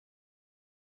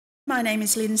My name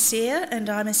is Lynn Sear and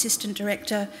I'm Assistant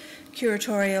Director,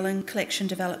 Curatorial and Collection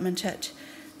Development at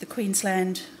the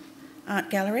Queensland Art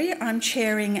Gallery. I'm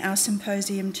chairing our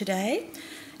symposium today,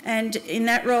 and in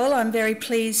that role I'm very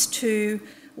pleased to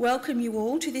welcome you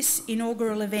all to this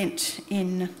inaugural event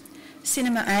in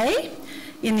Cinema A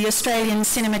in the Australian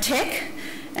Cinematheque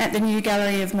at the new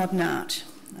Gallery of Modern Art.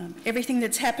 Everything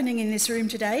that's happening in this room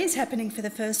today is happening for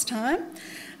the first time.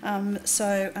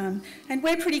 And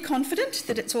we're pretty confident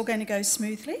that it's all going to go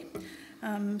smoothly.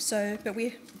 But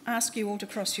we ask you all to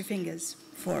cross your fingers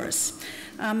for us.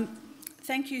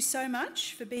 Thank you so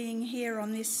much for being here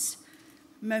on this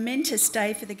momentous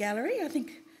day for the gallery. I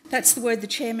think that's the word the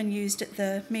chairman used at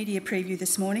the media preview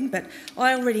this morning, but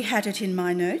I already had it in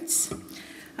my notes.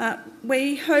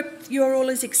 We hope you're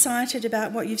all as excited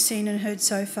about what you've seen and heard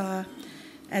so far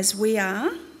as we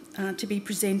are to be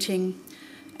presenting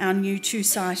our new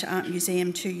two-site art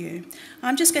museum to you.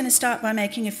 I'm just going to start by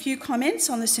making a few comments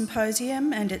on the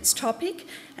symposium and its topic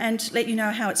and let you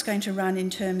know how it's going to run in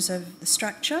terms of the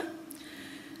structure.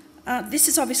 This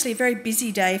is obviously a very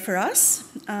busy day for us,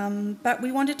 but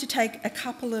we wanted to take a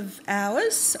couple of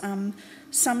hours,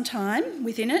 some time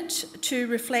within it, to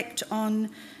reflect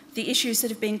on the issues that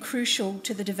have been crucial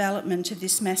to the development of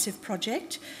this massive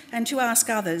project and to ask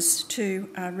others to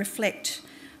reflect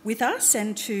with us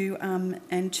and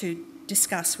to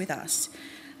discuss with us.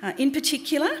 In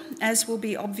particular, as will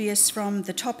be obvious from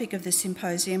the topic of the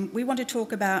symposium, we want to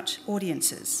talk about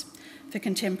audiences for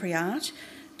contemporary art,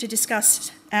 to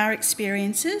discuss our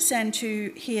experiences and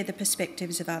to hear the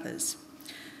perspectives of others.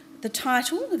 The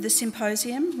title of the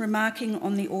symposium, Remarking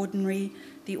on the Ordinary,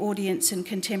 the Audience and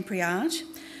Contemporary Art,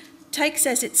 takes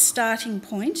as its starting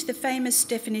point the famous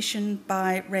definition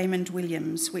by Raymond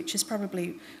Williams, which is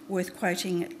probably worth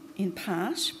quoting in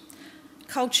part.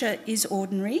 Culture is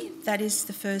ordinary, that is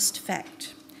the first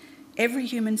fact. Every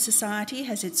human society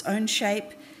has its own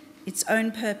shape, its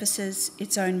own purposes,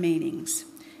 its own meanings.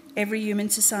 Every human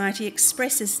society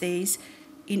expresses these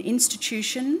in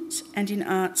institutions and in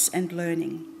arts and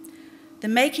learning. The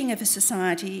making of a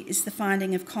society is the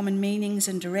finding of common meanings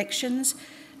and directions,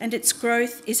 and its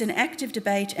growth is an active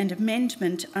debate and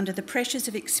amendment under the pressures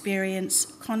of experience,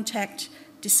 contact,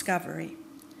 discovery.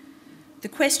 The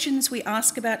questions we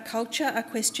ask about culture are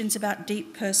questions about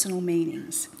deep personal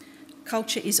meanings.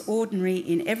 Culture is ordinary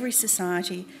in every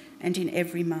society and in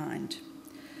every mind.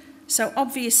 So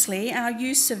obviously our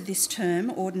use of this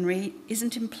term, ordinary,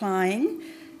 isn't implying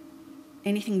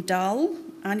anything dull,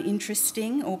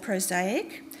 uninteresting or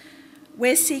prosaic.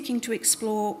 We're seeking to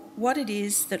explore what it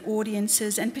is that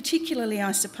audiences, and particularly,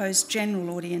 I suppose, general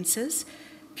audiences,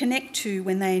 connect to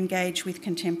when they engage with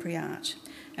contemporary art.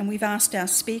 And we've asked our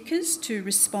speakers to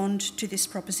respond to this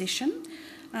proposition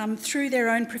through their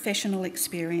own professional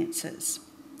experiences.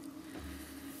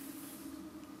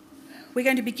 We're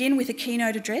going to begin with a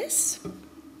keynote address,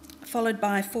 followed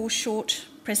by 4 short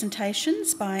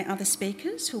presentations by other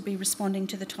speakers who'll be responding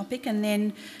to the topic, and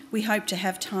then we hope to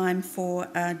have time for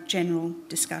a general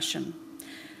discussion.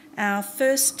 Our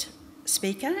first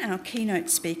speaker, our keynote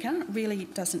speaker, really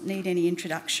doesn't need any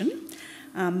introduction,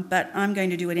 but I'm going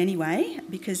to do it anyway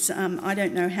because I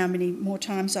don't know how many more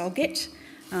times I'll get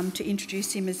to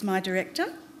introduce him as my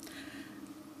director.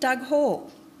 Doug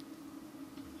Hall,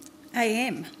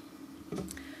 AM,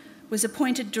 was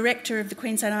appointed director of the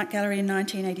Queensland Art Gallery in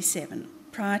 1987.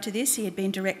 Prior to this, he had been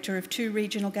director of 2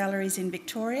 regional galleries in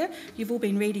Victoria. You've all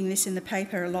been reading this in the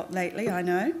paper a lot lately, I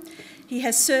know. He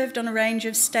has served on a range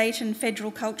of state and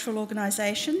federal cultural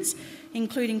organisations,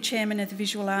 including chairman of the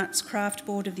Visual Arts Craft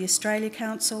Board of the Australia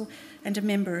Council and a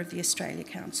member of the Australia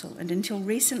Council, and until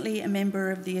recently a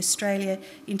member of the Australia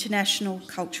International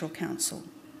Cultural Council.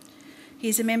 He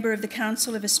is a member of the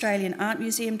Council of Australian Art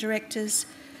Museum Directors,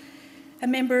 a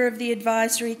member of the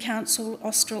Advisory Council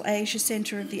Australasia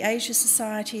Centre of the Asia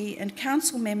Society, and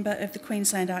council member of the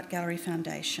Queensland Art Gallery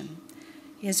Foundation.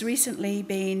 He has recently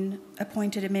been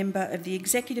appointed a member of the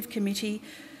Executive Committee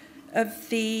of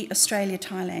the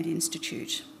Australia-Thailand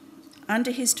Institute. Under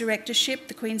his directorship,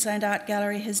 the Queensland Art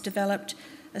Gallery has developed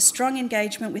a strong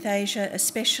engagement with Asia,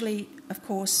 especially, of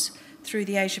course, through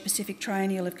the Asia-Pacific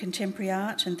Triennial of Contemporary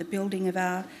Art and the building of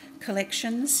our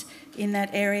collections in that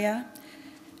area.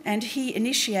 And he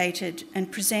initiated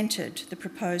and presented the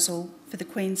proposal for the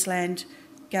Queensland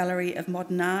Gallery of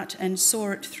Modern Art and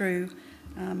saw it through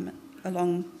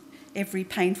along every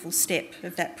painful step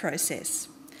of that process.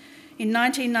 In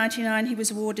 1999, he was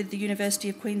awarded the University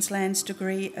of Queensland's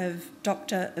degree of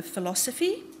Doctor of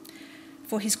Philosophy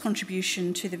for his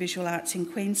contribution to the visual arts in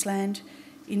Queensland.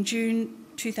 In June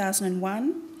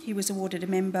 2001, he was awarded a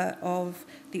member of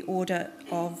the Order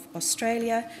of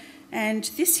Australia, And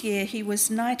this year he was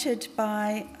knighted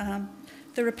by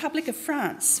the Republic of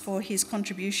France for his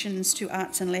contributions to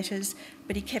arts and letters,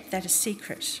 but he kept that a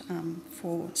secret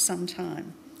for some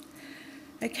time.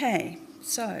 Okay,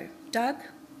 so Doug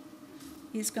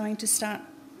is going to start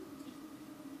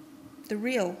the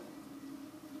real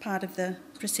part of the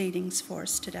proceedings for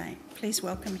us today. Please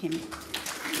welcome him.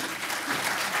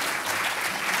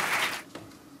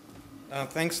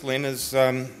 Thanks, Lynn. As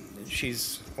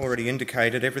she's already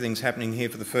indicated, everything's happening here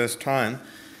for the first time,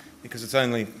 because it's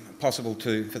only possible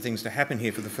for things to happen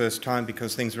here for the first time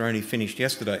because things were only finished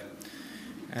yesterday.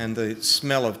 And the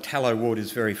smell of tallow wood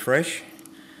is very fresh,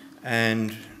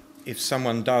 and if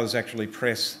someone does actually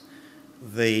press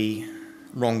the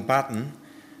wrong button,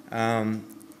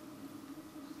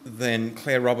 then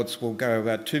Claire Roberts will go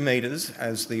about 2 metres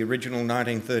as the original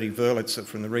 1930 Wurlitzer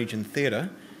from the Regent Theatre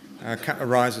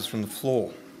arises from the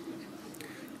floor,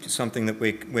 which is something that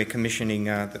we're commissioning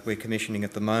at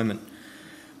the moment.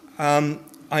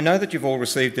 I know that you've all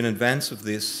received in advance of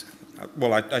this.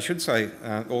 Well, I should say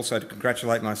also to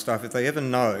congratulate my staff if they ever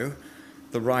know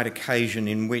the right occasion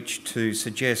in which to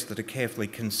suggest that a carefully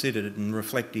considered and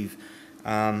reflective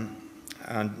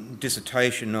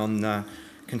dissertation on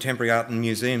contemporary art and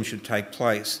museums should take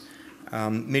place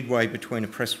midway between a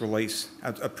press release,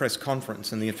 a press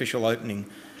conference, and the official opening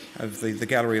of the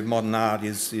Gallery of Modern Art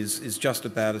is just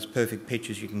about as perfect pitch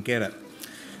as you can get it.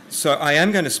 So I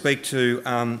am going to speak to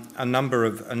a number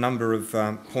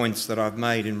of points that I've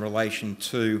made in relation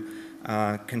to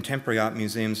contemporary art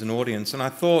museums and audience, and I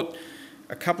thought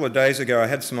a couple of days ago I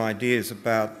had some ideas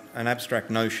about an abstract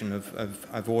notion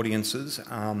of audiences,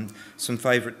 some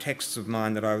favourite texts of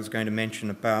mine that I was going to mention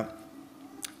about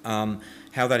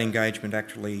how that engagement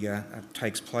actually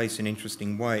takes place in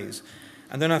interesting ways.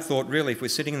 And then I thought, really, if we're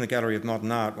sitting in the Gallery of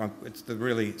Modern Art, it's the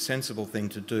really sensible thing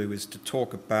to do is to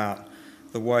talk about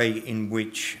the way in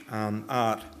which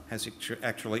art has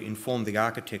actually informed the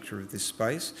architecture of this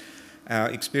space. Our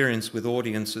experience with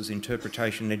audiences,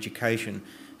 interpretation and education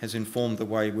has informed the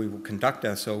way we will conduct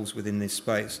ourselves within this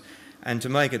space, and to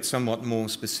make it somewhat more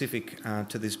specific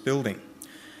to this building.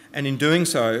 And in doing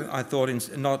so, I thought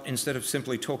instead of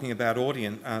simply talking about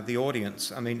the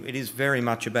audience, I mean, it is very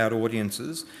much about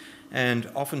audiences,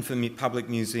 and often for public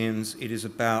museums it is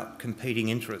about competing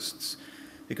interests,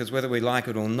 because whether we like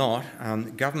it or not,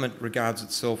 government regards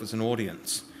itself as an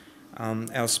audience.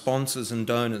 Our sponsors and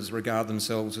donors regard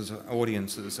themselves as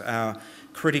audiences. Our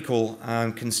critical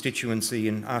constituency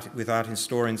with art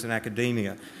historians and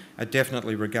academia are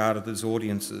definitely regarded as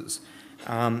audiences.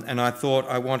 And I thought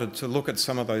I wanted to look at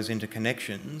some of those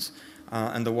interconnections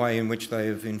and the way in which they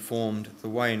have informed the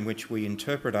way in which we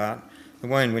interpret art, the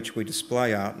way in which we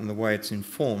display art, and the way it's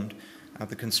informed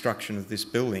the construction of this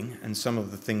building and some of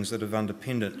the things that have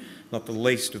underpinned it, not the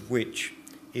least of which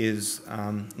is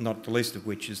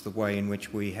the way in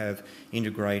which we have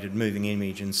integrated moving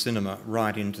image and cinema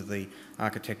right into the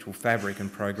architectural fabric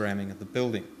and programming of the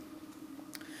building.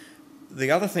 The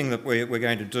other thing that we're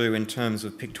going to do in terms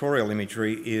of pictorial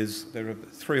imagery is there are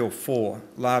 3 or 4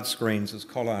 large screens as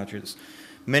collages.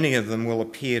 Many of them will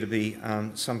appear to be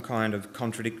some kind of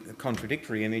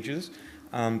contradictory images,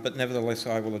 but nevertheless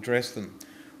I will address them.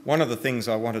 One of the things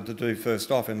I wanted to do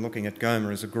first off in looking at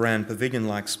GOMA is a grand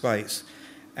pavilion-like space,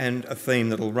 and a theme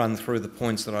that will run through the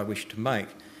points that I wish to make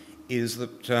is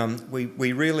that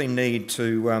we really need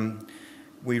to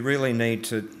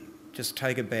just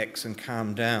take a bex and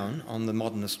calm down on the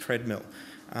modernist treadmill.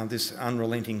 This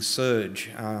unrelenting surge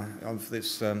of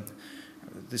this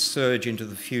surge into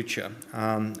the future,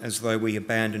 as though we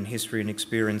abandon history and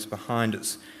experience behind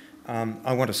us.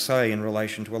 I want to say in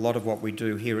relation to a lot of what we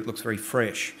do here, it looks very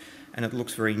fresh and it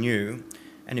looks very new,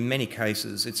 and in many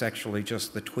cases it's actually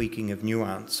just the tweaking of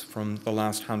nuance from the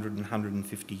last 100 and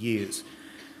 150 years.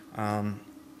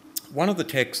 One of the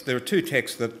texts, there are 2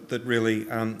 texts that really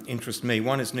interest me.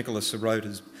 One is Nicholas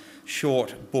Sirota's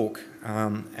short book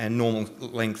and normal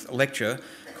length lecture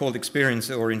called Experience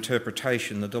or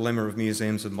Interpretation, The Dilemma of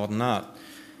Museums of Modern Art.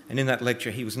 And in that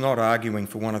lecture he was not arguing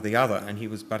for one or the other,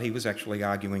 but he was actually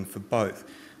arguing for both.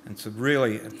 And it's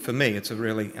for me, it's a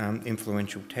really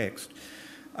influential text.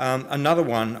 Another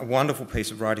one, a wonderful piece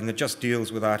of writing that just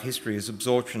deals with art history, is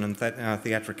Absorption and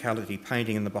Theatricality,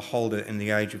 Painting in the Beholder in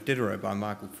the Age of Diderot by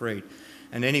Michael Fried.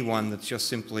 And anyone that's just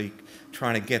simply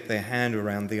trying to get their hand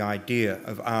around the idea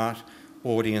of art,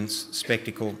 audience,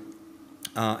 spectacle,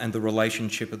 and the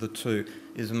relationship of the two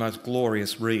is the most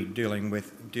glorious read dealing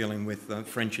with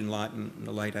French Enlightenment in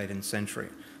the late 18th century.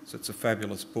 So it's a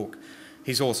fabulous book.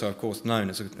 He's also, of course, known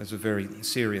as a very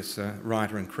serious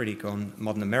writer and critic on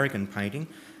modern American painting,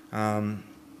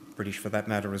 British for that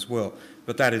matter as well.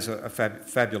 But that is a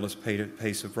fabulous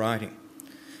piece of writing.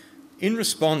 In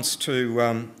response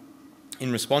to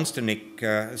Nick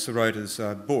Sirota's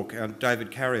book, David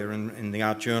Carrier in the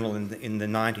Art Journal in the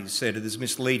 90s said it is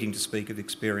misleading to speak of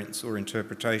experience or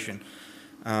interpretation,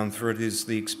 for it is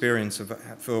the experience of,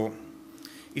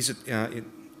 is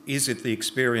it the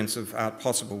experience of art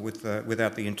possible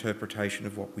without the interpretation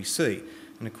of what we see?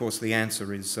 And of course the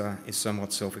answer is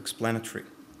somewhat self-explanatory.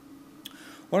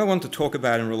 What I want to talk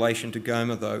about in relation to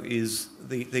GOMA though is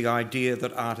the idea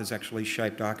that art has actually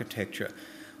shaped architecture.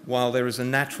 While there is a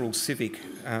natural civic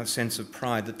sense of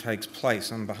pride that takes place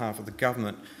on behalf of the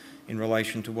government in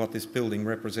relation to what this building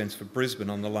represents for Brisbane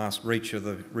on the last reach of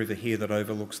the river here that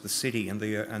overlooks the city and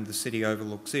the city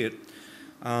overlooks it,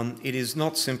 it is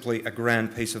not simply a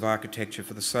grand piece of architecture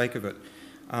for the sake of it.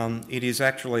 It is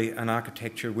actually an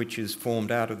architecture which is formed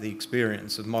out of the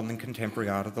experience of modern and contemporary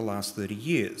art of the last 30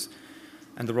 years.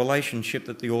 And the relationship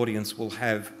that the audience will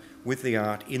have with the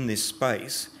art in this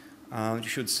space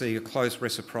should see a close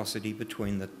reciprocity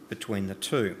between the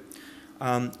two.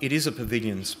 It is a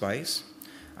pavilion space,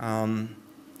 that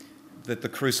the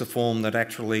cruciform that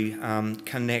actually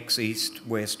connects east,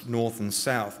 west, north and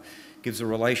south gives a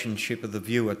relationship of the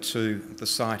viewer to the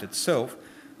site itself,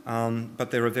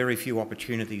 but there are very few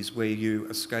opportunities where you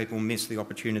escape or miss the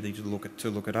opportunity to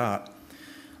look at art.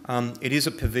 It is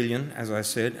a pavilion, as I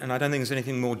said, and I don't think there's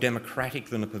anything more democratic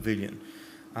than a pavilion.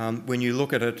 When you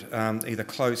look at it either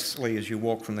closely as you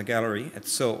walk from the gallery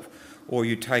itself or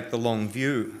you take the long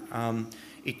view,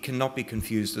 it cannot be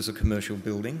confused as a commercial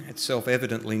building. It's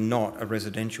self-evidently not a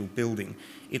residential building.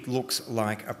 It looks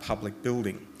like a public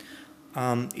building.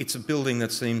 It's a building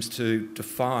that seems to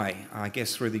defy, I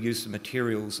guess through the use of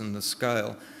materials and the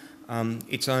scale,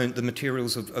 the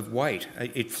materials of weight.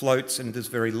 It floats and it is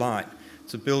very light.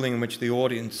 It's a building in which the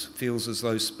audience feels as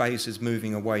though space is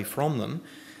moving away from them,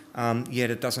 yet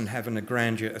it doesn't have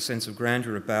a sense of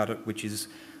grandeur about it which is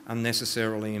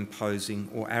unnecessarily imposing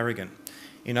or arrogant.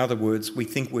 In other words, we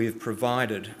think we have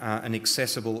provided an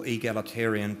accessible,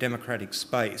 egalitarian, democratic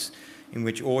space in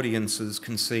which audiences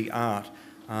can see art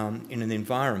in an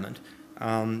environment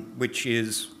which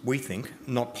is, we think,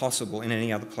 not possible in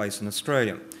any other place in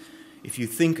Australia. If you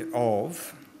think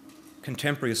of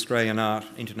contemporary Australian art,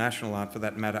 international art for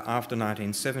that matter, after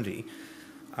 1970,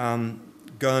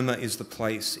 GOMA is the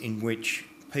place in which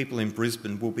people in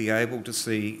Brisbane will be able to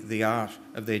see the art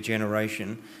of their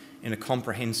generation in a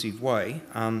comprehensive way,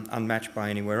 unmatched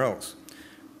by anywhere else.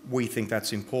 We think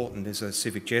that's important as a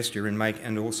civic gesture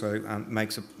and also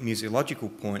makes a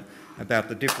museological point about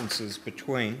the differences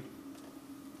between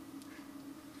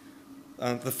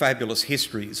the fabulous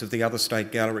histories of the other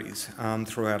state galleries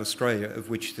throughout Australia, of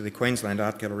which the Queensland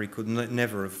Art Gallery could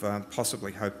never have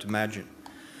possibly hoped to imagine.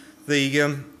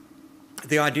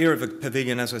 The idea of a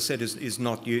pavilion, as I said, is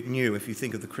not new. If you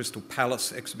think of the Crystal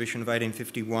Palace exhibition of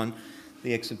 1851,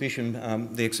 the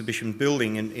exhibition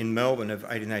building in Melbourne of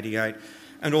 1888,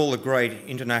 and all the great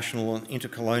international and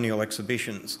intercolonial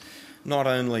exhibitions, not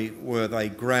only were they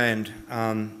grand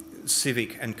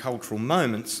civic and cultural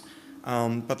moments,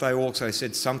 but they also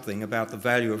said something about the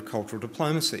value of cultural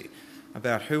diplomacy,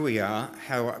 about who we are,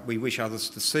 how we wish others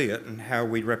to see it, and how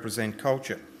we represent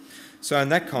culture. So in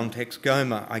that context,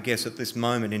 GOMA, I guess at this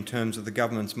moment in terms of the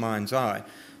government's mind's eye,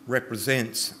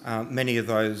 represents many of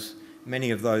those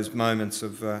moments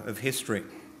of history.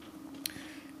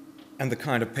 And the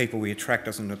kind of people we attract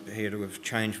doesn't appear to have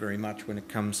changed very much when it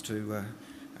comes to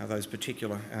those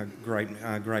particular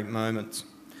great moments.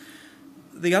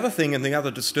 The other thing, and the other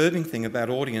disturbing thing about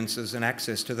audiences and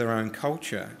access to their own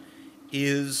culture,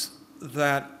 is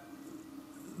that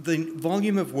the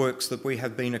volume of works that we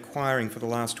have been acquiring for the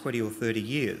last 20 or 30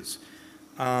 years,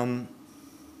 and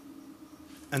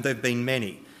there have been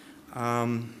many,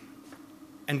 and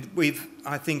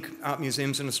I think art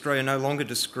museums in Australia no longer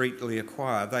discreetly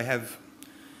acquire. They have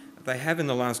in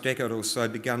the last decade or so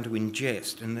begun to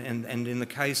ingest, and in the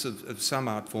case of some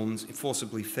art forms,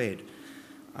 forcibly fed.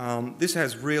 This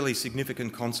has really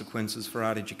significant consequences for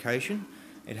art education.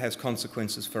 It has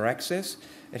consequences for access.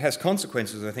 It has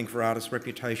consequences, I think, for artists'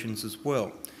 reputations as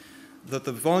well. That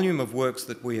the volume of works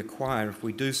that we acquire, if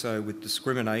we do so with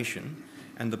discrimination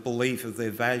and the belief of their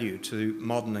value to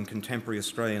modern and contemporary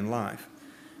Australian life,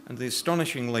 and the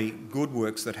astonishingly good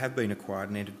works that have been acquired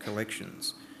and entered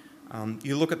collections,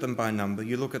 you look at them by number,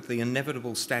 you look at the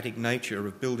inevitable static nature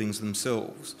of buildings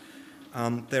themselves.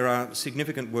 There are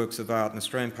significant works of art in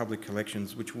Australian public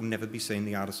collections which will never be seen in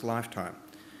the artist's lifetime.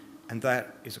 And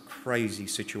that is a crazy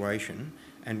situation,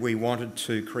 and we wanted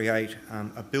to create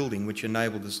a building which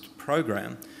enabled us to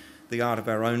program the art of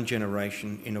our own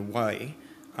generation in a way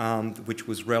which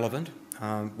was relevant,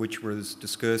 which was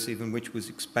discursive and which was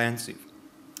expansive.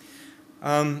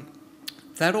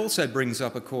 That also brings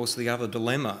up, of course, the other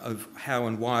dilemma of how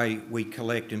and why we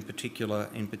collect in particular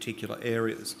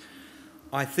areas.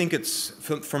 I think it's,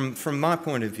 from my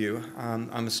point of view,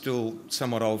 I'm still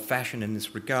somewhat old-fashioned in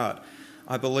this regard.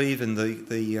 I believe in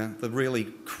the really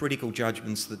critical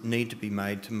judgments that need to be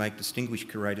made to make distinguished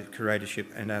curatorship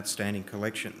and outstanding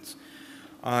collections.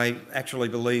 I actually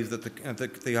believe that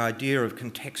the idea of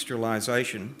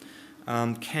contextualisation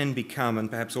can become, and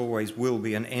perhaps always will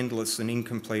be, an endless and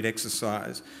incomplete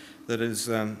exercise that is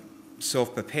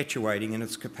self-perpetuating in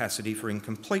its capacity for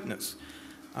incompleteness.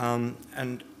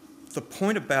 And the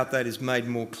point about that is made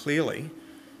more clearly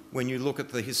when you look at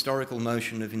the historical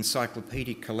notion of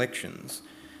encyclopedic collections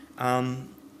and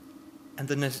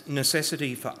the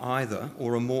necessity for either,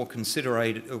 or a more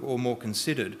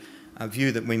considered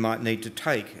view that we might need to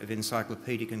take of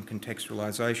encyclopedic and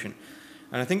contextualisation.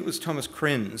 And I think it was Thomas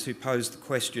Krenz who posed the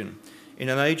question, in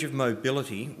an age of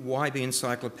mobility, why be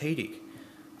encyclopedic?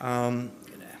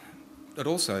 It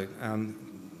also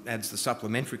adds the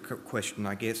supplementary question,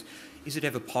 I guess, is it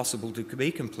ever possible to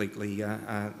be completely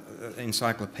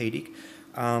encyclopedic,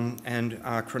 and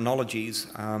are chronologies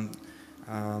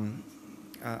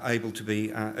able to be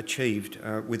achieved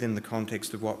within the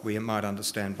context of what we might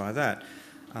understand by that?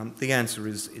 The answer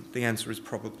is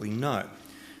probably no.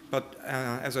 But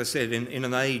as I said, in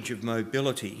an age of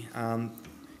mobility,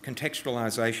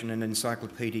 contextualisation and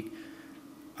encyclopedic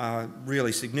are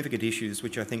really significant issues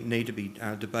which I think need to be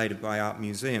debated by art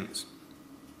museums.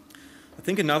 I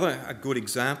think another good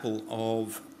example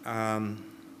of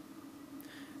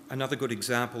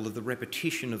the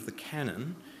repetition of the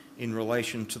canon in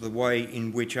relation to the way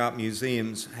in which art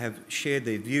museums have shared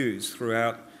their views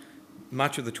throughout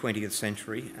much of the 20th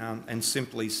century, and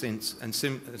certainly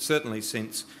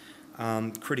since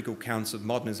critical counts of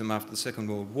modernism after the Second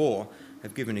World War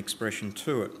have given expression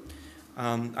to it.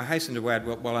 I hasten to add,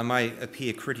 while I may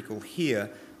appear critical here,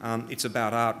 it's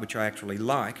about art which I actually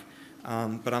like,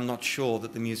 but I'm not sure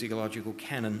that the musicological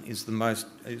canon is the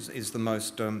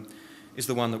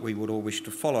one that we would all wish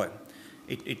to follow.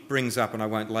 It brings up, and I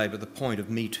won't labour the point of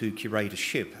Me Too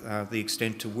curatorship, the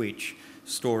extent to which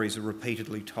stories are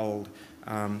repeatedly told,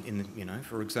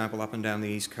 for example, up and down the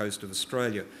east coast of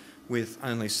Australia, with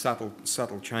only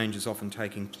subtle changes often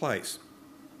taking place.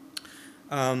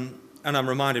 And I'm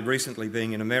reminded recently,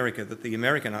 being in America, that the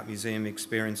American Art Museum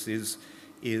experience is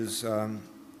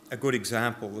a good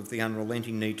example of the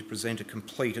unrelenting need to present a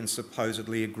complete and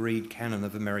supposedly agreed canon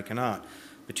of American art,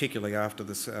 particularly after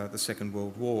the Second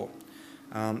World War,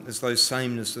 as though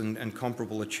sameness and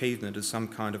comparable achievement is some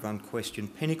kind of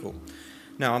unquestioned pinnacle.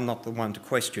 Now, I'm not the one to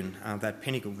question that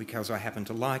pinnacle because I happen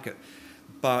to like it,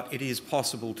 but it is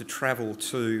possible to travel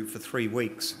for 3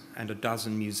 weeks and a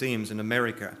dozen museums in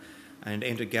America and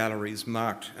enter galleries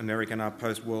marked American art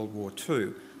post-World War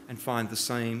II and find the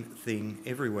same thing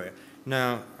everywhere.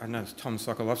 Now, I know Tom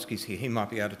Sokolovsky's here. He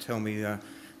might be able to tell me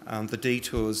the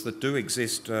detours that do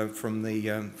exist from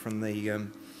the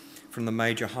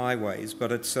major highways,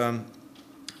 but it's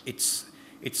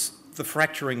the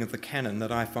fracturing of the canon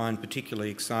that I find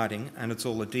particularly exciting, and it's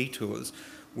all the detours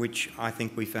which I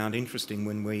think we found interesting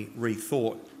when we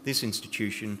rethought this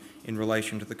institution in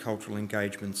relation to the cultural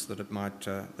engagements that it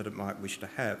might wish to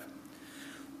have.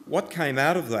 What came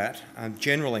out of that,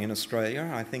 generally in Australia,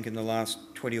 I think in the last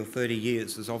 20 or 30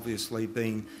 years, has obviously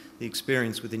been the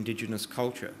experience with Indigenous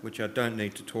culture, which I don't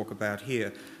need to talk about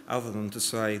here, other than to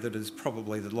say that it is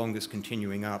probably the longest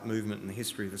continuing art movement in the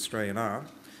history of Australian art.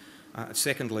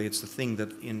 Secondly, it's the thing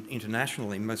that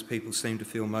internationally most people seem to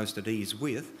feel most at ease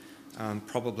with,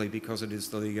 probably because it is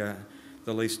the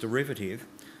least derivative,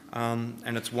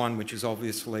 and it's one which has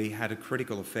obviously had a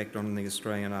critical effect on the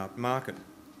Australian art market.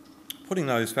 Putting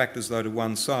those factors, though, to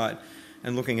one side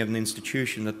and looking at an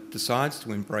institution that decides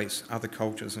to embrace other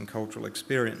cultures and cultural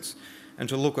experience and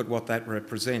to look at what that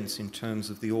represents in terms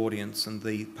of the audience and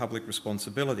the public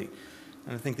responsibility.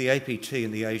 And I think the APT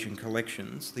and the Asian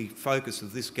collections, the focus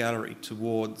of this gallery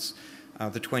towards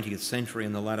the 20th century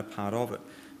and the latter part of it,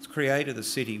 it's created a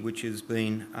city which has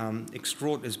become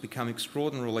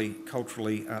extraordinarily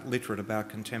culturally literate about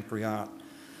contemporary art.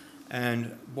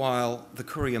 And while the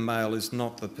Courier Mail is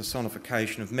not the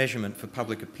personification of measurement for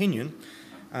public opinion,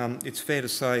 it's fair to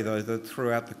say, though, that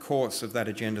throughout the course of that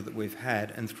agenda that we've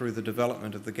had and through the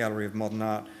development of the Gallery of Modern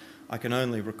Art, I can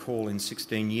only recall in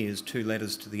 16 years 2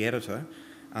 letters to the editor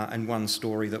and 1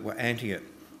 story that were anti it.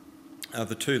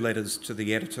 The 2 letters to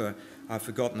the editor I've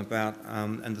forgotten about,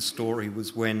 and the story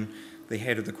was when the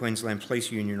head of the Queensland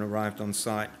Police Union arrived on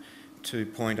site to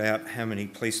point out how many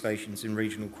police stations in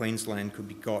regional Queensland could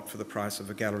be got for the price of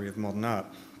a gallery of modern art.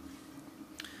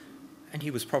 And he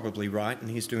was probably right, and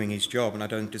he's doing his job, and I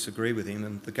don't disagree with him,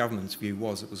 and the government's view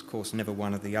was it was, of course, never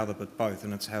one or the other, but both,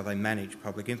 and it's how they manage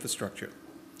public infrastructure.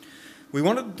 We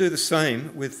wanted to do the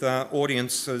same with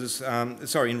audiences,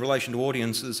 in relation to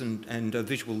audiences and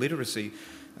visual literacy,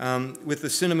 with the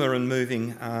cinema and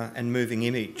moving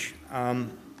image.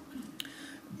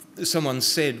 Someone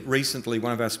said recently,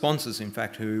 one of our sponsors, in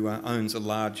fact, who owns a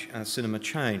large cinema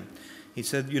chain, he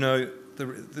said, you know,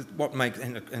 what makes,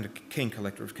 and a keen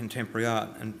collector of contemporary art,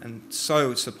 and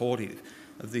so supportive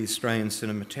of the Australian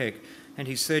Cinematheque, and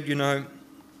he said, you know,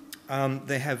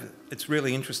 it's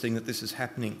really interesting that this is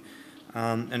happening,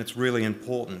 and it's really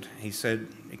important. He said,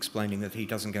 explaining that he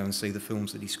doesn't go and see the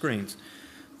films that he screens,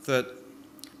 that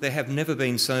there have never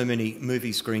been so many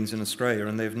movie screens in Australia,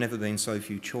 and there have never been so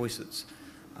few choices.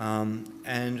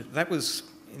 And that was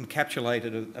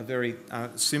encapsulated a very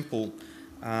simple,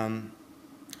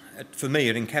 for me,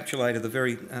 it encapsulated the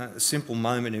very simple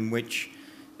moment in which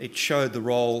it showed the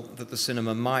role that the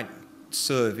cinema might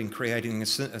serve in creating a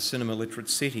cinema literate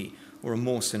city, or a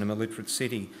more cinema literate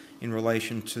city, in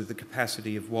relation to the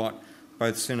capacity of what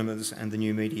both cinemas and the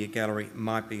New Media Gallery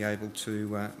might be able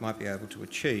to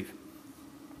achieve.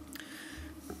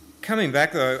 Coming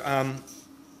back though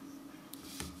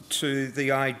to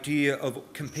the idea of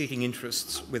competing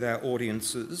interests with our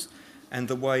audiences, and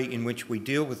the way in which we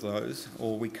deal with those,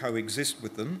 or we coexist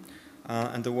with them,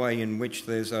 and the way in which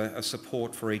there's a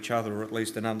support for each other, or at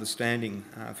least an understanding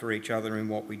for each other in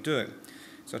what we do.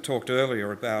 So I talked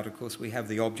earlier about, of course, we have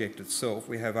the object itself,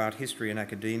 we have art history and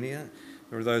academia,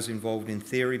 there are those involved in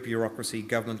theory, bureaucracy,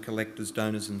 government, collectors,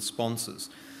 donors and sponsors.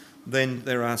 Then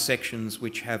there are sections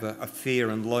which have a fear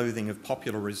and loathing of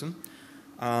popularism.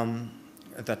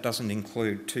 That doesn't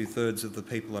include 2/3 of the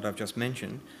people that I've just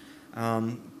mentioned.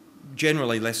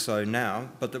 Generally less so now,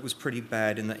 but that was pretty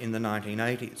bad in the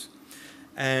 1980s.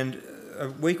 And a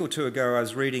week or two ago, I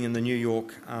was reading in the New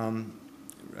York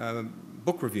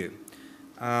Book Review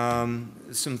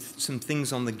some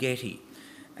things on the Getty.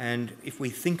 And if we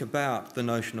think about the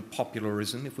notion of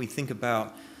popularism, if we think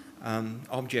about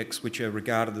objects which are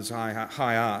regarded as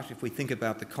high art, if we think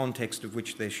about the context of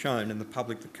which they're shown and the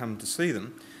public that come to see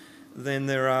them, then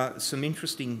there are some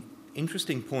interesting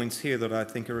points here that I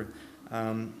think are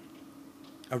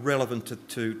relevant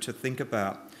to think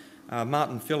about.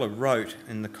 Martin Filler wrote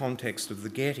in the context of the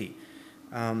Getty,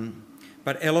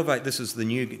 this is the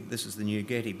new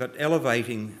Getty, but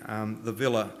elevating the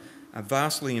villa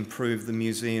vastly improved the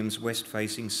museum's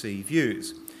west-facing sea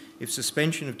views. If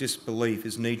suspension of disbelief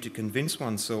is need to convince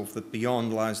oneself that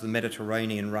beyond lies the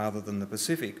Mediterranean rather than the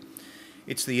Pacific,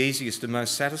 it's the easiest and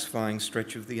most satisfying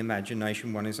stretch of the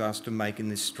imagination one is asked to make in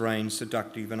this strange,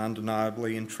 seductive and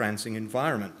undeniably entrancing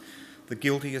environment. The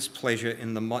guiltiest pleasure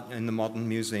in the modern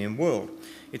museum world.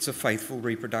 It's a faithful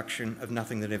reproduction of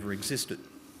nothing that ever existed.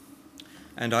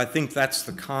 And I think that's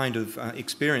the kind of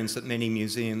experience that many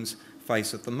museums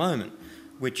face at the moment,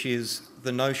 which is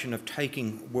the notion of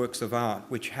taking works of art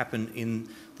which happen in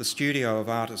the studio of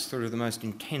artists through the most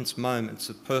intense moments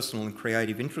of personal and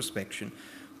creative introspection,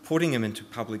 putting them into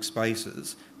public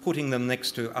spaces, putting them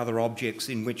next to other objects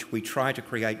in which we try to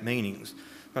create meanings,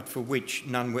 but for which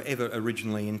none were ever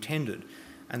originally intended.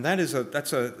 And that's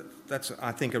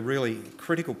I think a really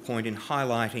critical point in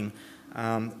highlighting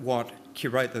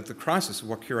the crisis of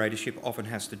what curatorship often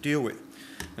has to deal with.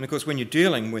 And of course, when you're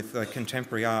dealing with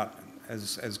contemporary art,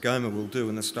 as GOMA will do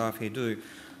and the staff here do,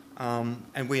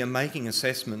 and we are making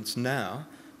assessments now,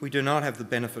 we do not have the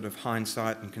benefit of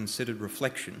hindsight and considered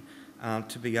reflection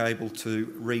to be able to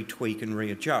retweak and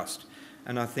readjust.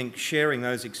 And I think sharing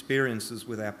those experiences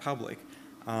with our public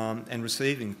and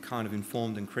receiving kind of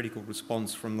informed and critical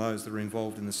response from those that are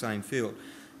involved in the same field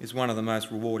is one of the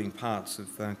most rewarding parts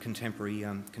of contemporary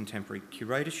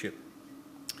curatorship.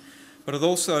 But it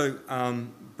also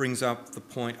brings up the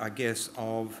point, I guess,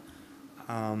 of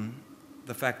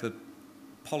the fact that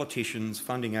politicians,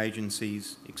 funding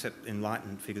agencies, except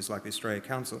enlightened figures like the Australia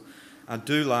Council,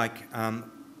 do like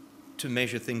to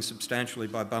measure things substantially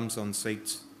by bums on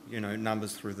seats,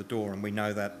 numbers through the door, and we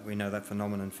know that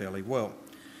phenomenon fairly well.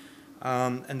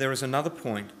 And there is another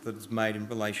point that is made in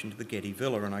relation to the Getty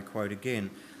Villa, and I quote again,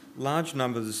 large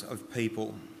numbers of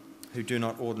people who do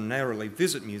not ordinarily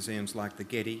visit museums like the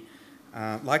Getty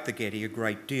a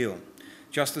great deal,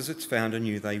 just as its founder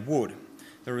knew they would.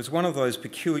 There is one of those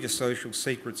peculiar social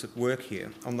secrets at work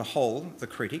here. On the whole, the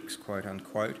critics, quote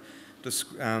unquote,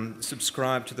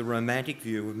 subscribe to the romantic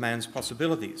view of man's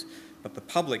possibilities, but the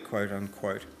public, quote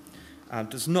unquote,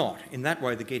 does not. In that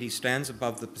way, the Getty stands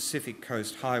above the Pacific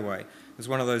Coast Highway as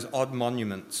one of those odd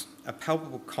monuments, a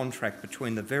palpable contract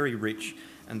between the very rich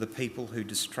and the people who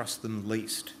distrust them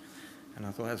least. And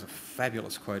I thought that was a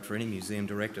fabulous quote for any museum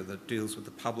director that deals with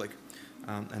the public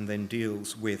and then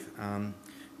deals with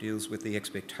the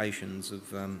expectations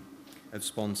of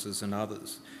sponsors and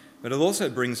others. But it also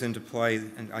brings into play,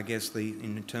 and I guess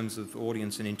in terms of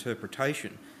audience and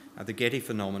interpretation, the Getty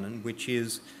phenomenon, which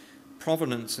is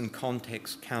provenance and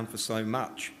context count for so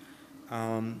much.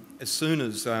 As soon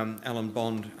as Alan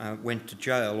Bond went to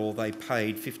jail, or they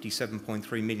paid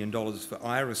 $57.3 million for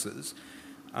irises,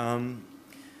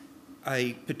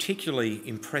 a particularly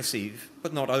impressive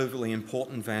but not overly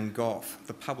important Van Gogh,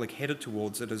 the public headed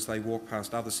towards it as they walked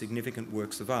past other significant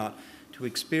works of art to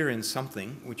experience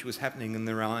something which was happening in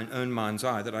their own mind's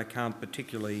eye that I can't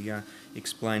particularly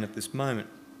explain at this moment.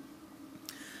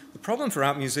 The problem for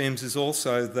art museums is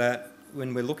also that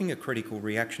when we're looking at critical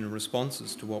reaction and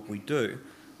responses to what we do,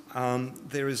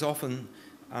 there is often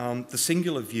the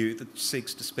singular view that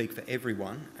seeks to speak for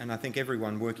everyone, and I think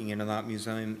everyone working in an art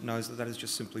museum knows that that is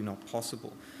just simply not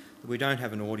possible. That we don't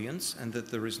have an audience and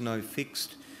that there is no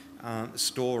fixed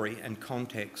story and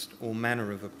context or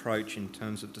manner of approach in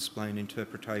terms of display and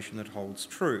interpretation that holds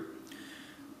true.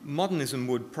 Modernism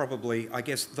would probably, I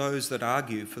guess, those that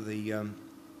argue for the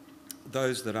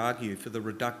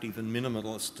reductive and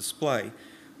minimalist display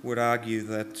would argue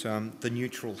that the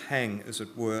neutral hang, as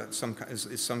it were,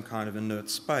 is some kind of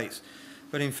inert space.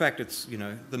 But in fact, it's, you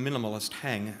know, the minimalist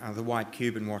hang, the white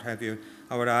cube and what have you,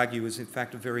 I would argue is in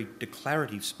fact a very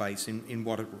declarative space in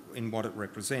what it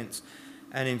represents,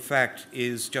 and in fact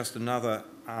is just another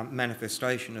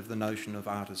manifestation of the notion of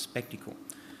art as spectacle.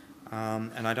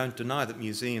 And I don't deny that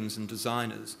museums and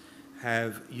designers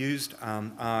have used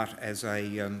art as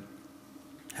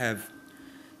have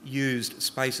used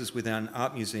spaces within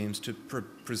art museums to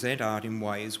present art in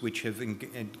ways which have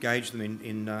engaged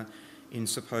them in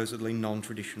supposedly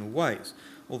non-traditional ways.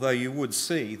 Although you would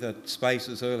see that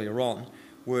spaces earlier on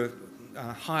were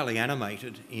highly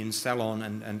animated in salon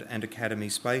and academy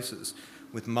spaces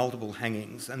with multiple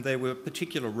hangings, and there were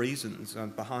particular reasons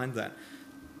behind that.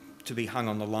 To be hung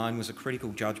on the line was a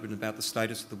critical judgment about the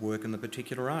status of the work and the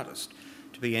particular artist.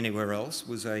 To be anywhere else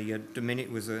was an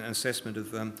assessment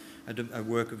of a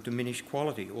work of diminished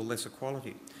quality or lesser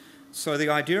quality. So the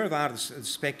idea of art as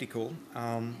spectacle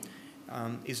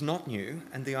is not new,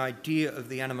 and the idea of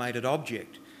the animated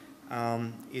object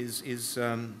or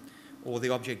the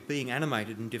object being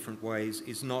animated in different ways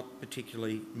is not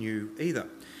particularly new either.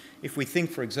 If we think,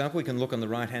 for example, we can look on the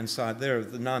right-hand side there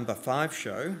of the No. 5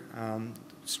 show,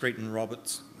 Street and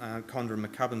Roberts, Condra and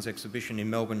McCubbin's exhibition in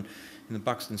Melbourne in the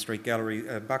Buxton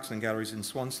Galleries in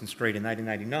Swanston Street in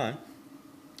 1889.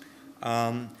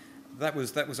 That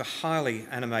was a highly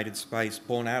animated space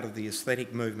born out of the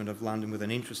aesthetic movement of London with an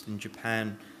interest in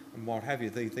Japan and what have you.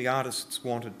 The artists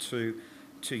wanted to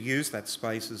use that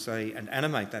space and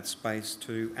animate that space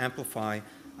to amplify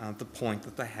the point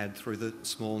that they had through the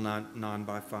small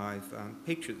 9x5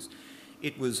 pictures.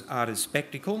 It was art as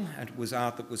spectacle, and it was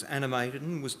art that was animated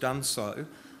and was done so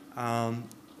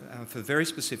for very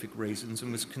specific reasons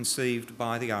and was conceived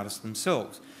by the artists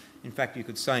themselves. In fact, you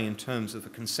could say in terms of a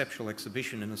conceptual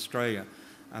exhibition in Australia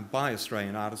by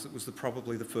Australian artists, it was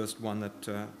probably the first one that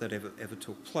ever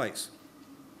took place.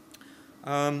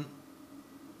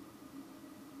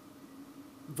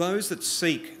 Those that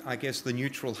seek, I guess, the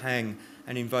neutral hang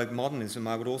and invoke modernism,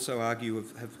 I would also argue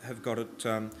have got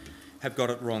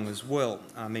it wrong as well.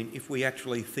 I mean, if we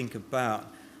actually think about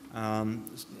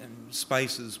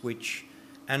spaces which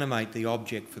animate the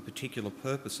object for particular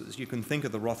purposes, you can think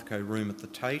of the Rothko Room at the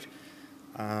Tate.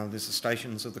 There's the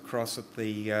Stations of the Cross at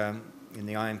in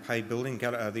the Iron Paid building,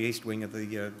 the east wing of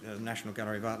the National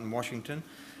Gallery of Art in Washington.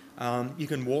 You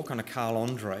can walk on a Carl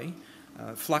Andre.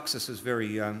 Fluxus is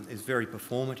very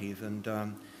performative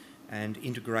and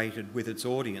integrated with its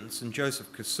audience, and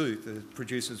Joseph Kossuth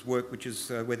produces work which is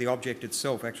where the object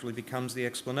itself actually becomes the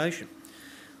explanation.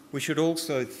 We should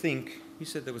also think, you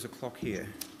said there was a clock here.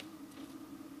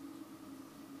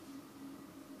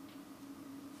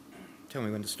 Tell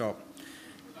me when to stop.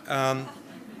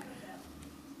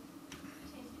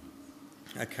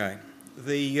 Okay.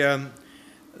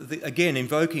 Again,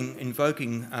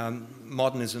 invoking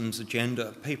modernism's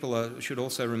agenda, people should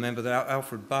also remember that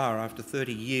Alfred Barr, after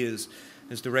 30 years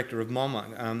as director of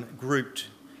MoMA, grouped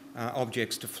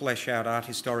objects to flesh out art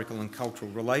historical and cultural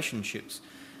relationships.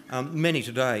 Many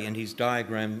today, and his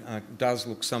diagram does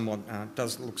look somewhat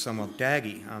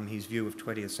daggy, his view of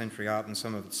 20th century art and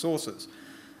some of its sources,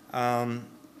 and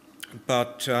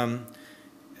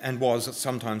was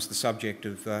sometimes the subject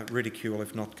of ridicule,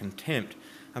 if not contempt.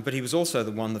 but he was also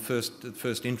the one that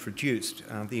first introduced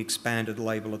the expanded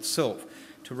label itself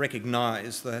to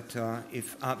recognise that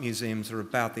if art museums are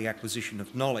about the acquisition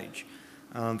of knowledge,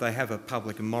 they have a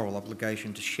public and moral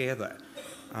obligation to share that.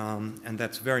 And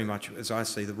that's very much, as I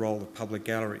see, the role of public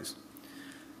galleries.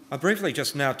 I briefly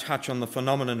just now touch on the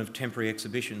phenomenon of temporary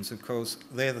exhibitions. Of course,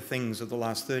 they're the things of the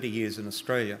last 30 years in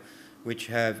Australia which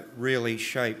have really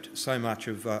shaped so much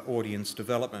of audience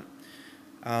development.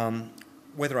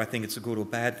 Whether I think it's a good or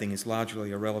bad thing is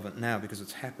largely irrelevant now because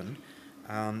it's happened.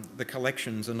 The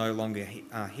collections are no longer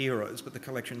heroes, but the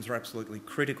collections are absolutely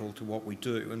critical to what we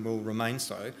do and will remain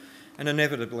so. And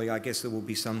inevitably, I guess there will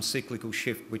be some cyclical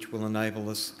shift which will enable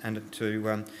us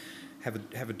to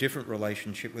have a different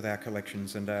relationship with our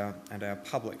collections and our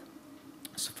public.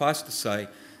 Suffice to say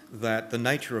that the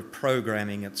nature of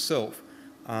programming itself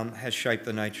has shaped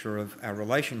the nature of our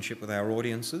relationship with our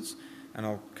audiences, and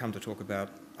I'll come to talk about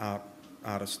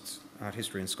artists, art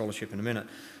history and scholarship in a minute,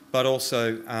 but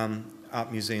also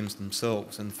art museums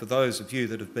themselves. And for those of you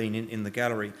that have been in the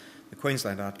gallery, the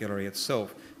Queensland Art Gallery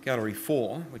itself, Gallery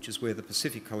 4, which is where the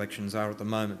Pacific collections are at the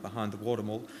moment behind the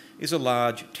Watermall, is a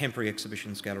large temporary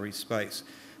exhibitions gallery space.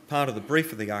 Part of the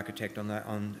brief of the architect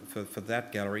for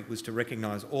that gallery was to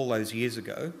recognise all those years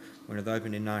ago, when it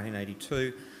opened in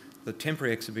 1982, that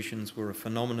temporary exhibitions were a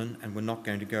phenomenon and were not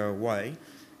going to go away,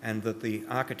 and that the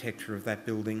architecture of that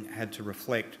building had to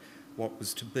reflect what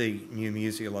was to be new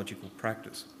museological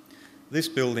practice. This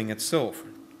building itself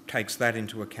takes that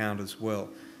into account as well,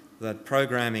 that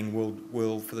programming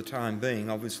will, for the time being,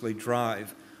 obviously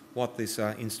drive what this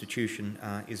institution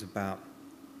is about.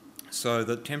 So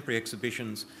the temporary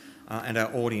exhibitions and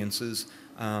our audiences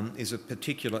is a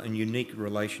particular and unique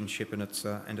relationship, and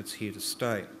it's here to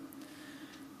stay.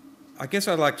 I guess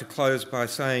I'd like to close by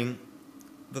saying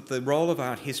that the role of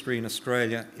art history in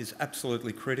Australia is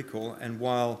absolutely critical, and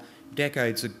while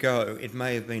decades ago it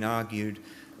may have been argued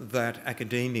that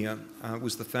academia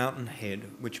was the fountainhead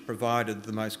which provided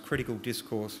the most critical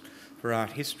discourse for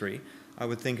art history, I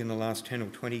would think in the last 10 or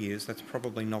 20 years that's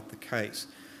probably not the case.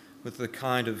 With the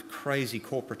kind of crazy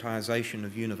corporatisation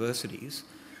of universities,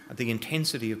 the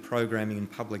intensity of programming in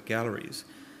public galleries,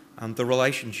 the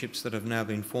relationships that have now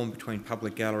been formed between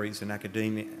public galleries and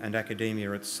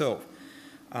academia itself,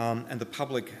 and the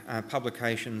public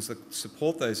publications that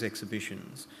support those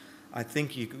exhibitions, I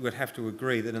think you would have to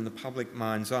agree that in the public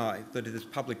mind's eye that it is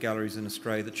public galleries in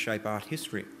Australia that shape art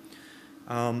history.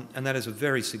 And that is a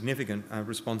very significant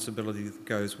responsibility that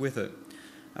goes with it.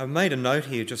 I've made a note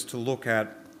here just to look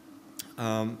at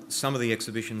some of the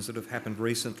exhibitions that have happened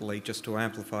recently just to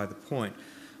amplify the point.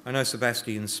 I know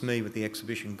Sebastian Smee with the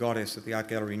exhibition Goddess at the Art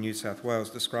Gallery in New South Wales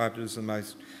described it as the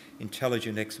most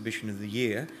intelligent exhibition of the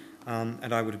year,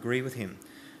 and I would agree with him.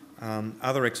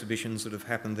 Other exhibitions that have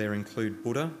happened there include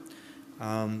Buddha.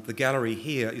 The gallery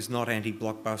here is not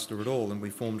anti-blockbuster at all, and we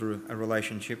formed a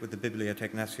relationship with the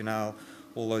Bibliothèque Nationale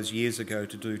all those years ago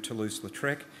to do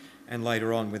Toulouse-Lautrec, and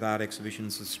later on with Art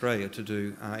Exhibitions Australia to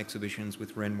do exhibitions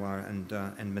with Renoir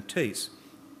and Matisse.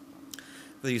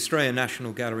 The Australian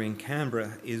National Gallery in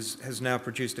Canberra has now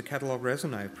produced a catalogue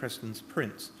raisonné of Preston's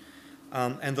prints,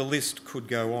 and the list could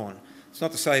go on. It's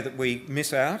not to say that we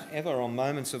miss out ever on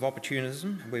moments of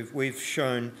opportunism. We've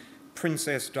shown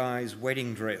Princess Di's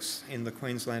wedding dress in the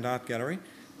Queensland Art Gallery,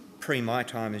 pre my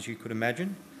time, as you could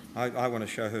imagine. I want to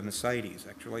show her Mercedes,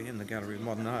 actually, in the Gallery of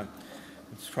Modern Art.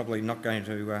 It's probably not going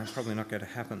to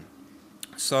happen.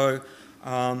 So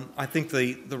I think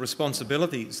the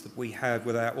responsibilities that we have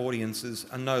with our audiences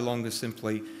are no longer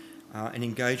simply an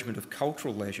engagement of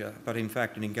cultural leisure, but in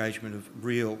fact an engagement of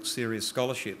real, serious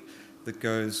scholarship that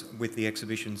goes with the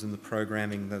exhibitions and the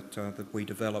programming that we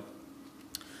develop.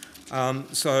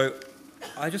 So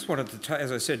I just wanted to,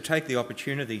 as I said, take the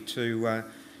opportunity to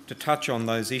touch on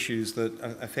those issues that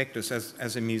affect us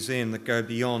as a museum that go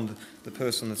beyond the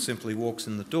person that simply walks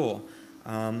in the door,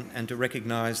 and to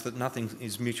recognise that nothing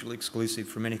is mutually exclusive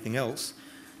from anything else,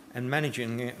 and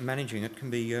managing it can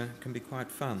be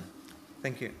quite fun.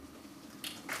 Thank you.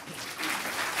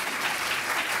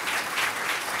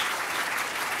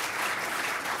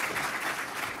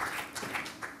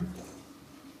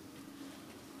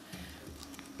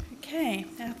 Okay,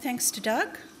 thanks to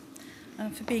Doug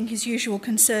for being his usual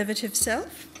conservative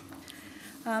self.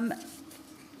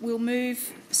 We'll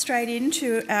move straight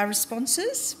into our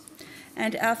responses,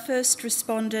 and our first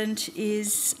respondent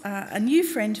is a new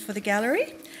friend for the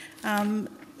gallery,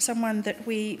 someone that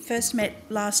we first met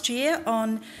last year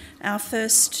on our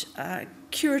first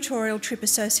curatorial trip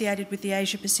associated with the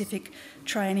Asia Pacific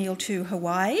Triennial to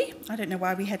Hawaii. I don't know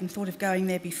why we hadn't thought of going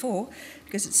there before,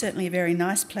 because it's certainly a very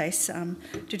nice place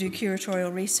to do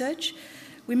curatorial research.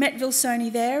 We met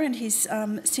Vilsoni there, and he's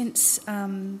since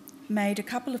made a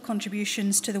couple of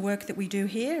contributions to the work that we do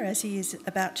here, as he is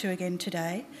about to again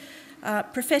today.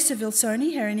 Professor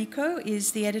Vilsoni Hereniko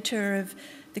is the editor of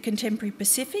the Contemporary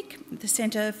Pacific, the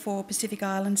Centre for Pacific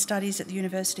Island Studies at the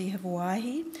University of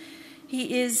Hawaii.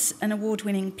 He is an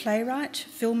award-winning playwright,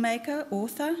 filmmaker,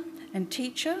 author, and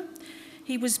teacher.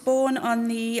 He was born on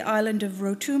the island of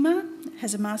Rotuma,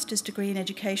 has a master's degree in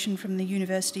education from the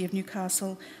University of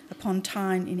Newcastle upon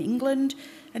Tyne in England,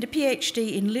 and a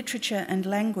PhD in literature and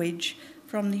language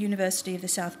from the University of the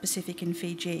South Pacific in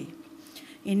Fiji.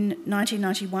 In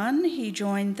 1991, he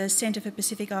joined the Centre for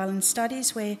Pacific Island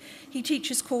Studies, where he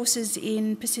teaches courses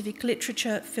in Pacific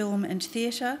literature, film, and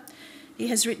theatre. He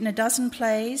has written a dozen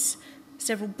plays,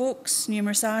 several books,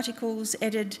 numerous articles,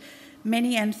 edited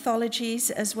many anthologies,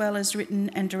 as well as written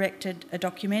and directed a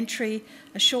documentary,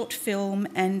 a short film,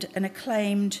 and an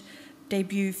acclaimed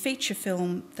debut feature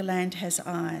film, The Land Has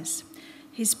Eyes.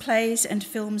 His plays and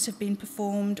films have been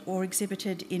performed or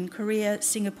exhibited in Korea,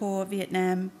 Singapore,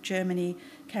 Vietnam, Germany,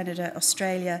 Canada,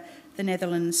 Australia, the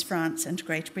Netherlands, France, and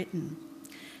Great Britain.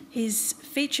 His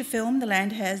feature film, The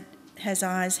Land Has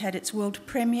Eyes, had its world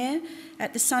premiere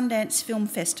at the Sundance Film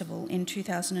Festival in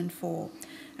 2004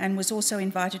 and was also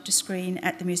invited to screen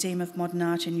at the Museum of Modern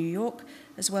Art in New York,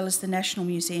 as well as the National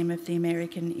Museum of the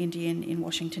American Indian in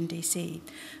Washington, D.C.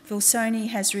 Vilsoni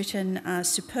has written a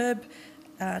superb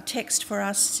text for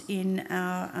us in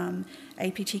our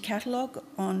APT catalogue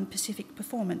on Pacific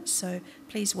performance, so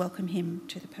please welcome him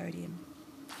to the podium.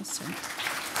 Awesome.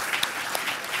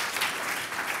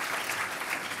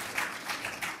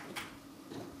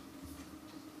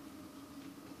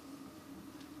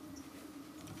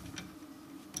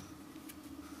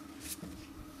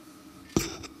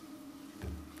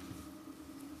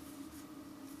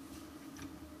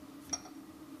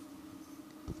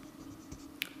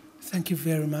 Thank you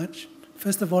very much.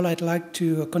 First of all, I'd like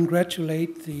to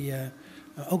congratulate the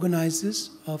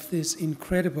organizers of this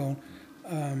incredible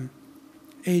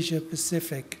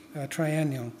Asia-Pacific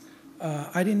Triennial.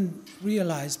 I didn't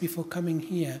realize before coming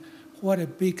here what a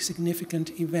big,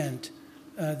 significant event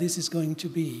this is going to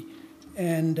be.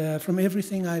 And from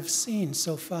everything I've seen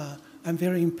so far, I'm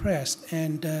very impressed.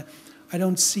 And I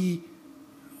don't see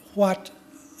what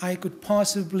I could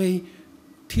possibly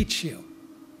teach you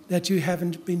that you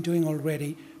haven't been doing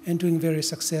already and doing very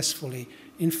successfully.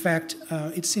 In fact,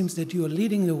 it seems that you are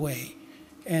leading the way,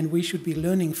 and we should be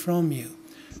learning from you.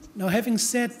 Now, having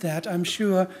said that, I'm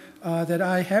sure that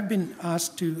I have been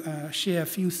asked to share a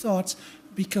few thoughts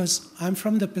because I'm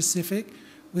from the Pacific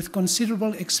with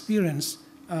considerable experience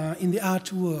in the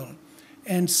art world.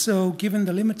 And so, given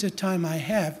the limited time I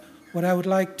have, what I would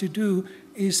like to do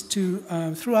is to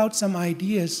throw out some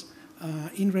ideas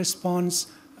in response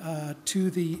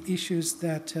to the issues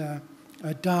that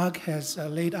Doug has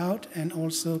laid out, and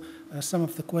also some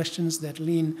of the questions that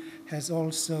Lynn has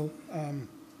also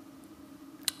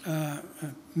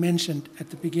mentioned at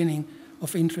the beginning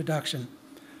of introduction.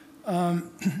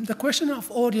 The question of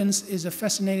audience is a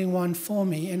fascinating one for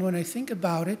me, and when I think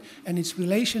about it and its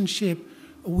relationship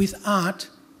with art,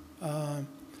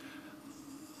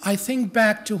 I think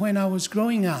back to when I was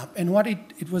growing up and what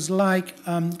it was like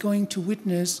going to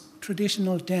witness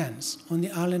traditional dance on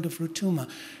the island of Rotuma.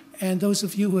 And those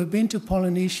of you who have been to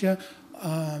Polynesia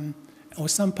or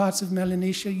some parts of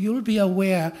Melanesia, you'll be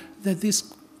aware that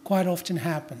this quite often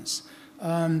happens.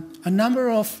 A number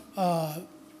of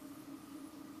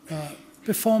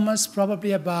performers,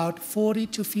 probably about 40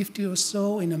 to 50 or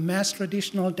so in a mass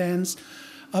traditional dance,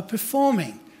 are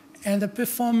performing. And the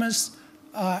performers,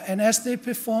 and as they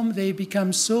perform, they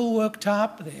become so worked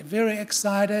up, they're very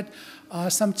excited.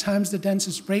 Sometimes the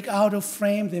dancers break out of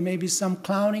frame. There may be some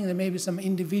clowning. There may be some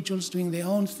individuals doing their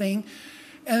own thing.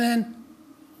 And then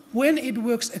when it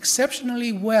works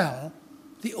exceptionally well,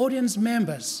 the audience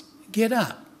members get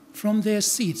up from their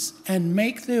seats and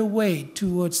make their way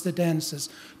towards the dancers,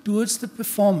 towards the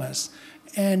performers,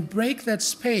 and break that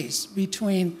space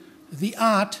between the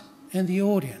art and the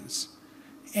audience.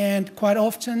 And quite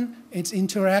often, it's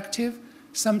interactive.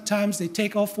 Sometimes they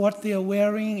take off what they are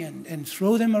wearing and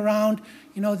throw them around,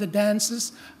 you know, the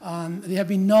dancers. They have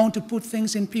been known to put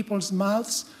things in people's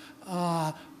mouths,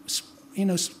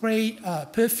 spray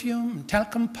perfume,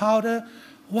 talcum powder,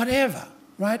 whatever,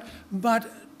 right?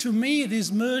 But to me,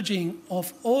 this merging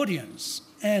of audience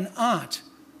and art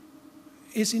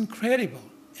is incredible.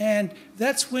 And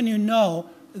that's when you know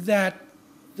that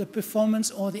the performance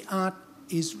or the art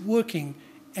is working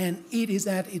and it is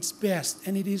at its best.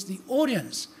 And it is the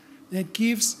audience that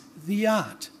gives the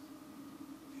art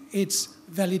its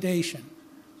validation,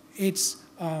 its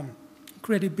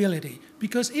credibility.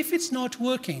 Because if it's not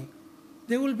working,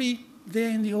 they will be there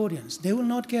in the audience. They will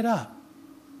not get up.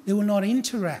 They will not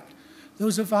interact.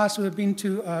 Those of us who have been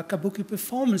to kabuki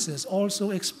performances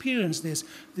also experience this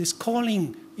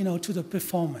calling, to the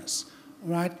performers,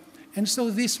 right? And so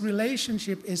this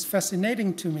relationship is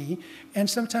fascinating to me, and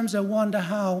sometimes I wonder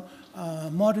how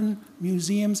modern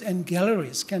museums and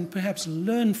galleries can perhaps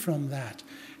learn from that.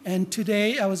 And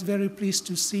today I was very pleased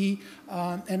to see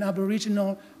an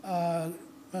Aboriginal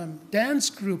dance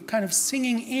group kind of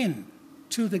singing in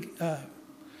to their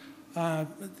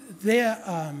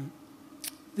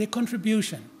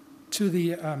contribution to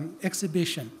the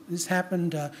exhibition. This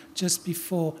happened just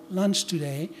before lunch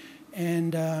today,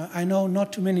 and I know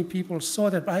not too many people saw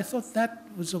that, but I thought that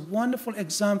was a wonderful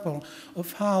example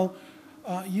of how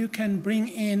you can bring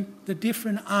in the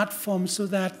different art forms so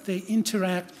that they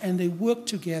interact and they work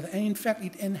together. And in fact,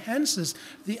 it enhances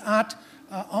the art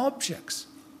objects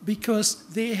because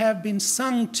they have been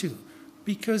sung to,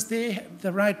 because the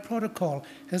right protocol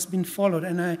has been followed.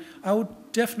 And I would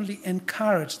definitely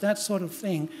encourage that sort of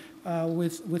thing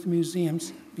with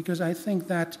museums, because I think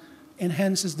that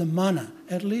enhances the mana,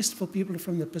 at least for people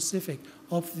from the Pacific,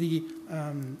 of the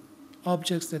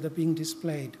objects that are being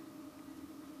displayed.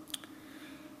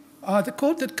 The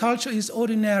quote that culture is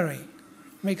ordinary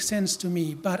makes sense to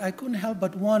me, but I couldn't help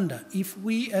but wonder if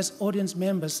we as audience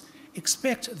members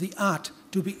expect the art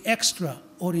to be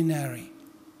extraordinary.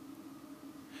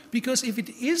 Because if it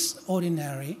is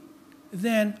ordinary,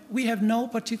 then we have no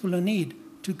particular need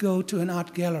to go to an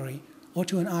art gallery or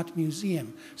to an art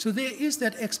museum. So there is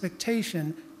that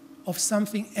expectation of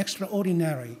something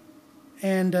extraordinary.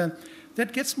 And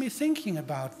that gets me thinking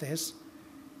about this.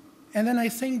 And then I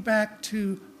think back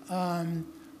to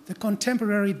the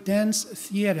contemporary dance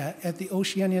theater at the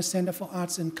Oceania Center for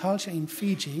Arts and Culture in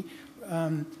Fiji,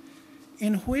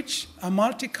 in which a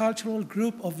multicultural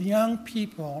group of young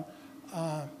people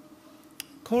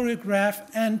choreograph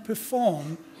and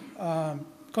perform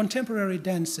contemporary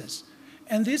dances.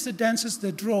 And these are dances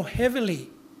that draw heavily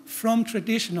from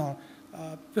traditional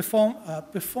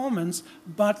performance,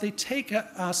 but they take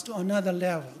us to another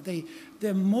level.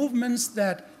 They're movements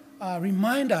that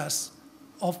remind us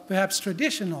of perhaps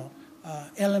traditional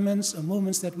elements or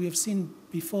movements that we have seen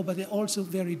before, but they're also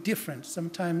very different,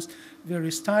 sometimes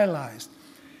very stylized.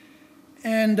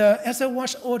 And as I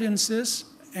watch audiences,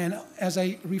 and as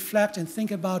I reflect and think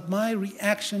about my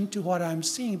reaction to what I'm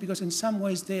seeing, because in some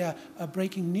ways they are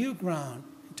breaking new ground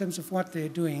in terms of what they're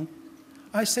doing,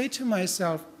 I say to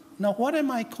myself, now what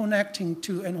am I connecting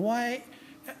to, and why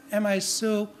am I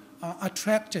so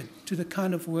attracted to the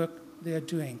kind of work they're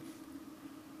doing?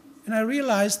 And I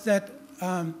realized that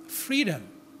freedom,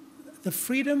 the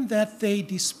freedom that they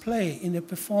display in their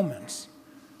performance,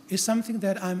 is something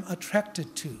that I'm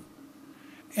attracted to.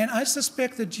 And I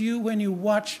suspect that when you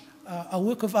watch a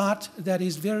work of art that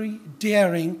is very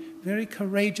daring, very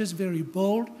courageous, very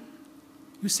bold,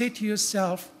 you say to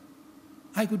yourself,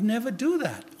 I could never do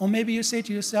that. Or maybe you say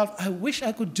to yourself, I wish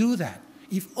I could do that,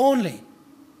 if only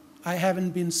I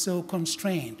haven't been so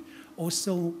constrained, or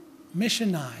so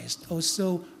missionized, or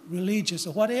so religious,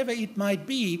 or whatever it might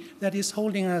be that is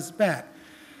holding us back.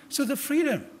 So the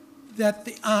freedom that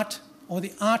the art or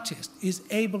the artist is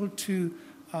able to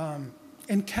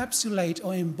encapsulate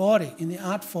or embody in the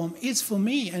art form is, for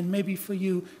me, and maybe for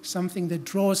you, something that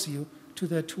draws you to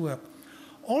that work.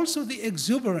 Also, the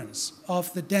exuberance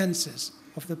of the dances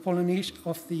of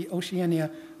the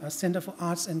Oceania Center for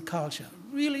Arts and Culture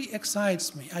really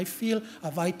excites me. I feel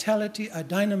a vitality, a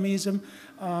dynamism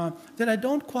that I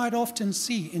don't quite often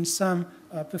see in some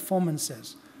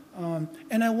performances.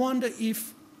 And I wonder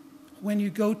if, when you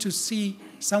go to see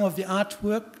some of the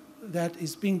artwork that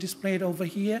is being displayed over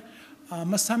here,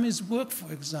 Masami's work,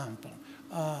 for example,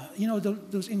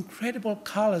 those incredible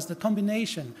colors, the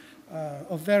combination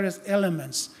of various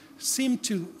elements seem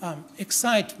to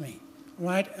excite me,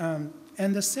 right?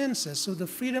 And the senses, so the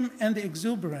freedom and the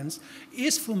exuberance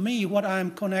is, for me, what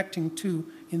I'm connecting to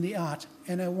in the art.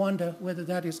 And I wonder whether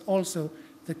that is also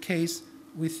the case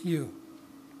with you.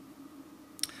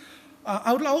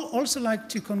 I would also like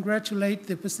to congratulate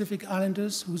the Pacific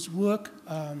Islanders whose work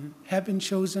have been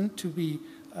chosen to be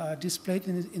displayed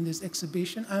in this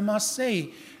exhibition. I must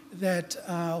say that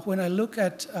when I look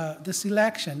at the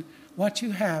selection, what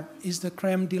you have is the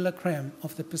creme de la creme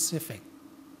of the Pacific.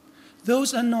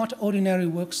 Those are not ordinary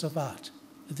works of art.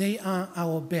 They are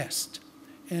our best.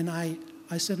 And I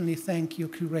certainly thank your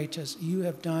curators. You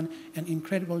have done an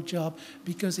incredible job,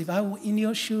 because if I were in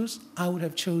your shoes, I would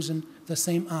have chosen the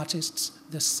same artists,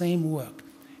 the same work.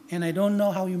 And I don't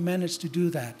know how you managed to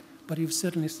do that, but you've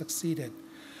certainly succeeded.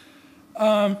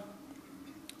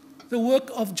 the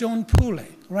work of Joan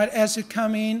Pooley, right? As you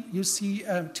come in, you see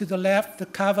to the left the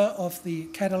cover of the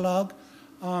catalog.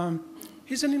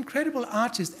 He's an incredible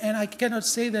artist, and I cannot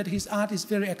say that his art is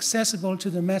very accessible to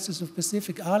the masses of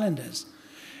Pacific Islanders.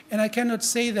 And I cannot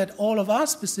say that all of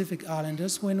us Pacific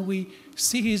Islanders, when we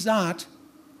see his art,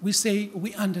 we say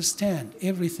we understand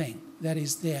everything that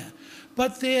is there.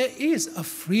 But there is a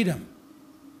freedom.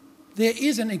 There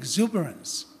is an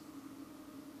exuberance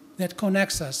that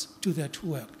connects us to that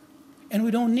work. And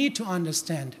we don't need to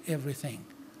understand everything,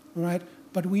 right?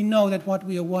 But we know that what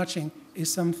we are watching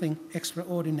is something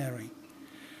extraordinary.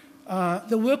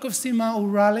 The work of Sima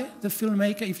Urale, the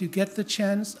filmmaker, if you get the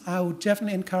chance, I would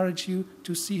definitely encourage you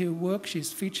to see her work.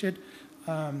 She's featured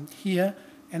here,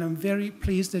 and I'm very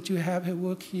pleased that you have her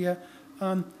work here.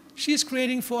 She's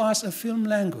creating for us a film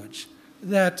language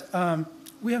that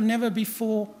we have never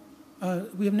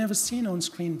seen on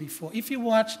screen before. If you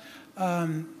watch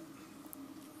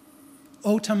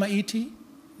O Tamaiti,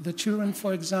 the children,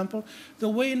 for example, the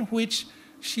way in which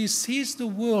she sees the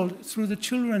world through the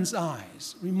children's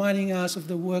eyes, reminding us of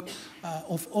the work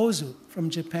of Ozu from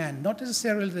Japan. Not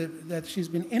necessarily that she's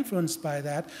been influenced by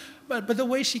that, but the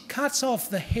way she cuts off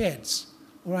the heads,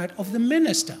 right, of the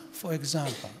minister, for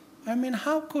example. I mean,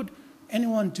 how could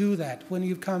anyone do that when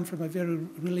you come from a very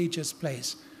religious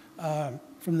place,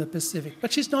 from the Pacific?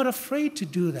 But she's not afraid to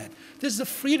do that. There's a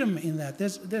freedom in that.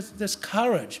 There's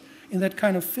courage in that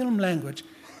kind of film language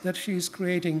that she's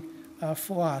creating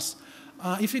for us.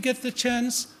 If you get the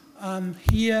chance,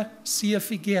 here, Sia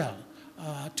Figuel,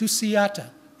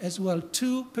 Tusiata as well,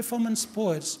 two performance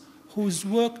poets whose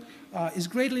work is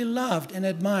greatly loved and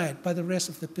admired by the rest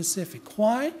of the Pacific.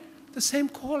 Why? The same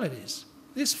qualities,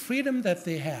 this freedom that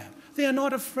they have. They are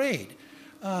not afraid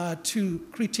to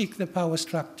critique the power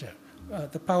structure.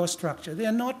 They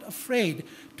are not afraid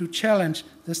to challenge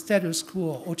the status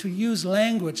quo or to use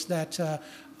language that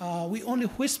we only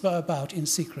whisper about in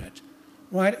secret.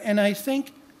 Right? And I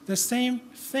think the same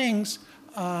things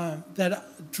that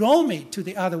draw me to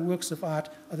the other works of art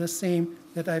are the same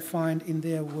that I find in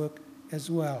their work as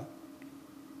well.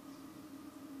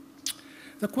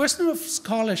 The question of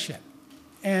scholarship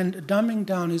and dumbing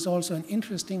down is also an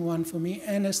interesting one for me.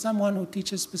 And as someone who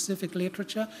teaches specific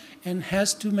literature and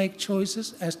has to make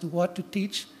choices as to what to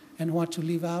teach and what to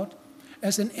leave out,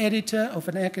 as an editor of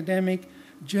an academic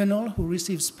journal who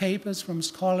receives papers from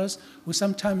scholars who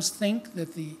sometimes think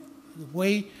that the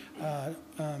way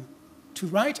to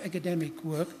write academic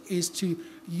work is to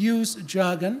use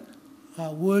jargon,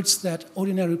 words that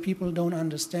ordinary people don't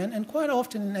understand. And quite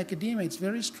often in academia, it's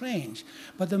very strange.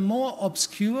 But the more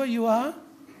obscure you are,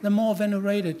 the more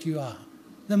venerated you are.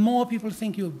 The more people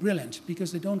think you're brilliant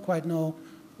because they don't quite know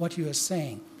what you are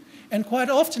saying. And quite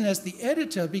often as the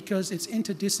editor, because it's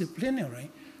interdisciplinary,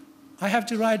 I have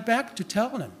to write back to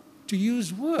tell them to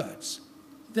use words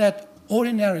that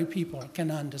ordinary people can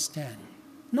understand.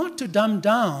 Not to dumb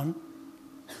down,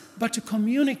 but to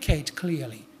communicate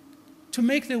clearly, to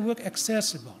make their work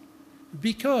accessible.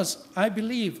 Because I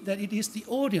believe that it is the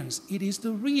audience, it is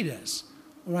the readers,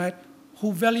 right,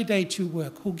 who validate your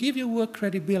work, who give your work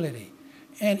credibility.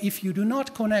 And if you do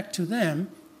not connect to them,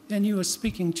 then you are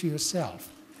speaking to yourself.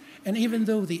 And even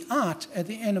though the art, at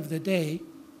the end of the day,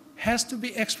 has to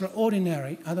be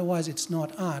extraordinary, otherwise it's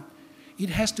not art, it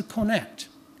has to connect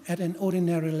at an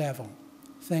ordinary level.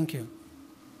 Thank you.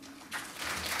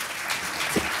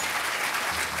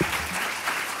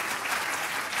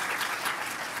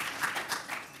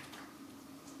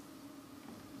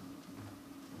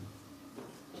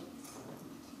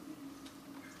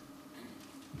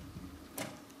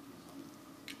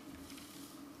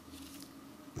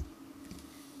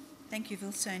 Thank you,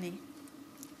 Vilsoni.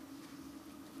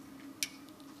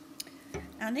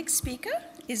 Our next speaker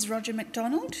is Roger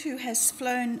McDonald, who has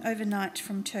flown overnight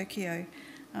from Tokyo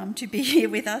to be here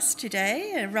with us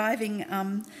today, arriving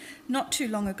not too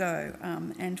long ago,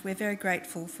 and we're very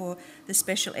grateful for the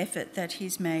special effort that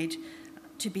he's made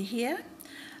to be here.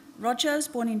 Roger was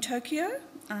born in Tokyo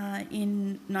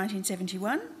in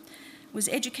 1971, was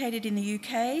educated in the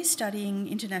UK, studying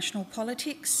international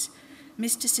politics,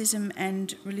 mysticism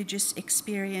and religious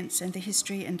experience and the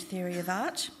history and theory of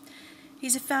art.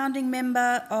 He's a founding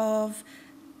member of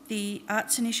the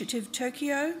Arts Initiative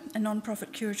Tokyo, a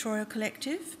non-profit curatorial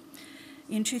collective,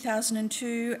 in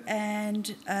 2002,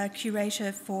 and a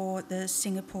curator for the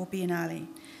Singapore Biennale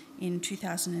in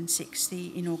 2006,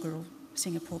 the inaugural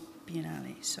Singapore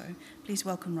Biennale. So please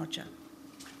welcome Roger.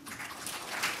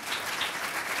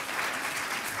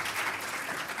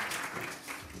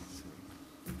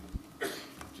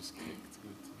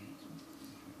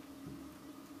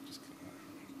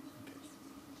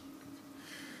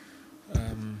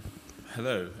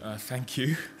 Hello, thank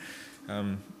you.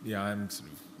 Yeah, I'm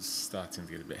sort of starting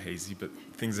to get a bit hazy, but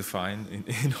things are fine,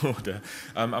 in order.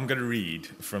 I'm going to read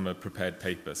from a prepared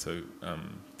paper, so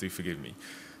do forgive me.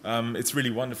 It's really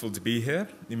wonderful to be here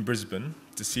in Brisbane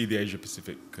to see the Asia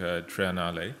Pacific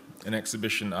Triennale, an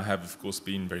exhibition I have, of course,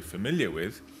 been very familiar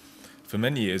with for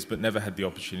many years, but never had the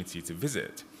opportunity to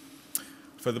visit.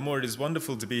 Furthermore, it is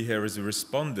wonderful to be here as a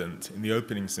respondent in the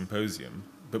opening symposium,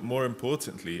 but more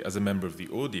importantly, as a member of the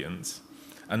audience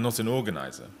and not an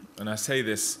organizer. And I say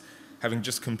this having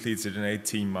just completed an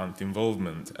 18-month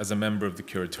involvement as a member of the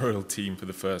curatorial team for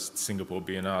the first Singapore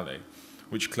Biennale,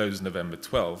 which closed November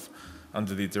 12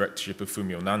 under the directorship of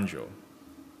Fumio Nanjo.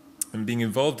 And being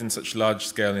involved in such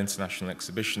large-scale international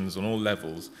exhibitions on all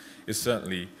levels is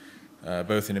certainly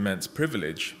both an immense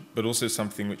privilege, but also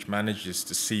something which manages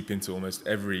to seep into almost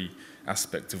every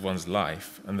aspect of one's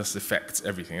life and thus affects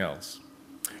everything else.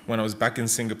 When I was back in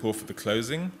Singapore for the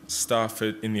closing, staff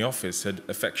in the office had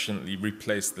affectionately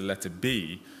replaced the letter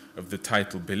B of the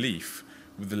title Belief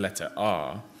with the letter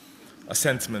R, a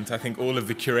sentiment I think all of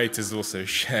the curators also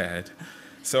shared.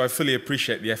 So I fully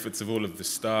appreciate the efforts of all of the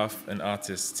staff and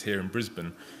artists here in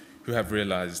Brisbane who have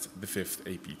realized the 5th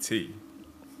APT.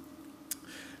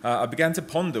 I began to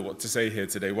ponder what to say here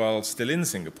today while still in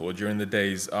Singapore during the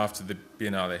days after the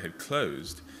Biennale had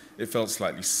closed. It felt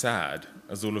slightly sad,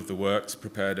 as all of the works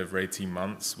prepared over 18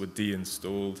 months were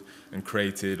deinstalled and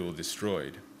created or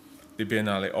destroyed. The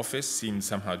Biennale office seemed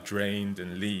somehow drained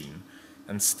and lean,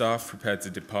 and staff prepared to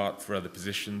depart for other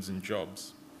positions and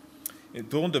jobs. It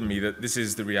dawned on me that this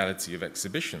is the reality of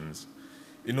exhibitions,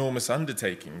 enormous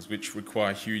undertakings which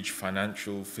require huge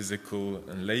financial, physical,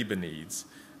 and labor needs,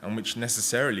 and which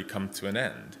necessarily come to an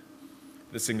end.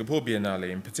 The Singapore Biennale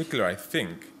in particular, I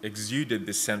think, exuded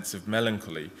this sense of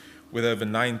melancholy with over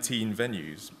 19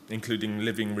 venues, including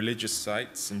living religious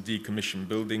sites and decommissioned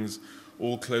buildings,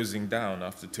 all closing down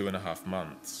after 2.5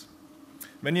 months.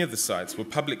 Many of the sites were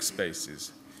public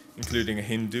spaces, including a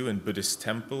Hindu and Buddhist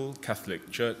temple,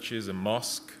 Catholic churches, a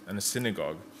mosque, and a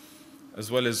synagogue, as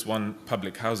well as one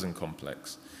public housing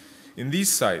complex. In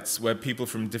these sites, where people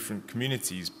from different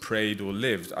communities prayed or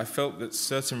lived, I felt that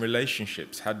certain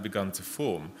relationships had begun to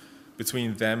form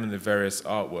between them and the various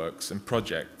artworks and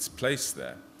projects placed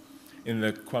there. In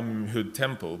the Kwam Hud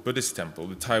temple, Buddhist temple,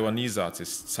 the Taiwanese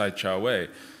artist Tsai Chao-wei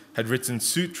had written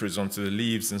sutras onto the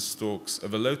leaves and stalks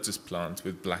of a lotus plant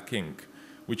with black ink,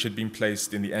 which had been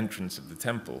placed in the entrance of the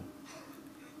temple.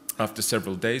 After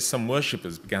several days, some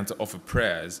worshippers began to offer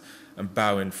prayers and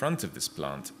bow in front of this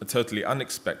plant, a totally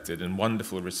unexpected and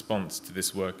wonderful response to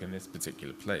this work in this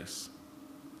particular place.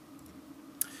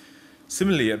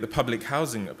 Similarly, at the public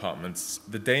housing apartments,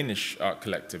 the Danish art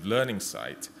collective Learning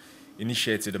Site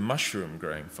initiated a mushroom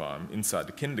growing farm inside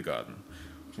the kindergarten,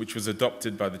 which was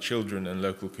adopted by the children and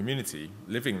local community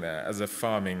living there as a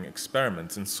farming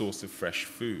experiment and source of fresh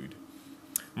food.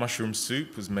 Mushroom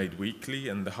soup was made weekly,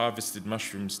 and the harvested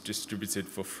mushrooms distributed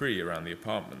for free around the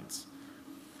apartments.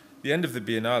 The end of the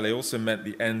Biennale also meant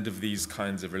the end of these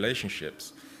kinds of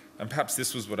relationships, and perhaps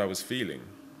this was what I was feeling.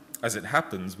 As it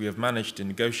happens, we have managed to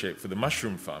negotiate for the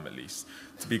mushroom farm, at least,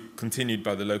 to be continued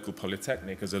by the local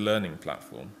polytechnic as a learning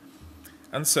platform.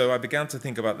 And so I began to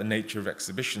think about the nature of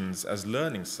exhibitions as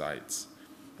learning sites,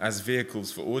 as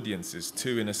vehicles for audiences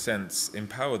to, in a sense,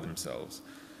 empower themselves.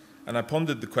 And I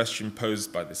pondered the question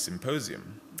posed by the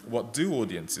symposium. What do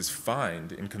audiences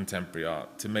find in contemporary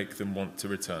art to make them want to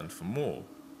return for more?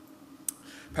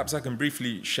 Perhaps I can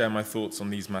briefly share my thoughts on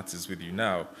these matters with you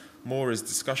now, more as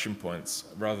discussion points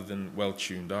rather than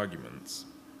well-tuned arguments.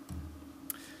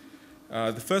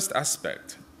 The first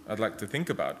aspect I'd like to think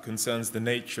about concerns the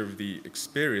nature of the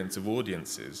experience of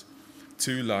audiences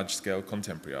to large-scale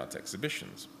contemporary art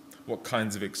exhibitions. What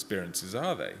kinds of experiences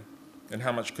are they? And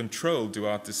how much control do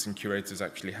artists and curators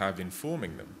actually have in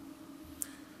forming them?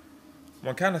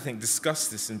 One can, I think, discuss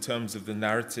this in terms of the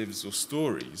narratives or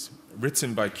stories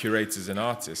written by curators and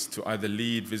artists to either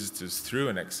lead visitors through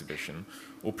an exhibition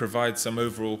or provide some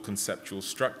overall conceptual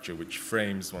structure which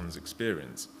frames one's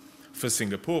experience. For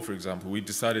Singapore, for example, we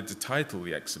decided to title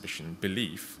the exhibition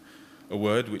Belief, a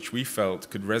word which we felt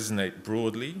could resonate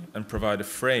broadly and provide a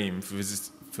frame for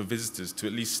visitors to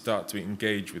at least start to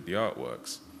engage with the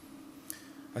artworks.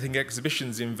 I think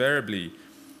exhibitions invariably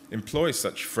employ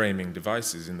such framing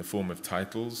devices in the form of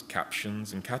titles,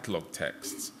 captions, and catalogue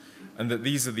texts, and that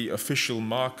these are the official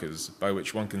markers by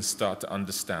which one can start to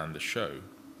understand the show.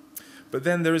 But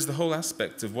then there is the whole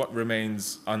aspect of what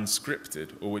remains unscripted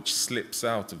or which slips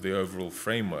out of the overall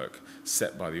framework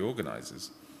set by the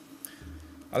organizers.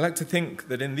 I like to think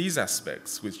that in these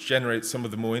aspects, which generate some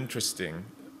of the more interesting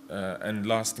and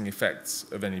lasting effects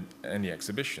of any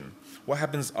exhibition? What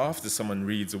happens after someone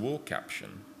reads a wall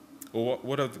caption? Or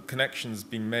what are the connections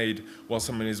being made while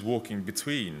someone is walking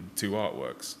between two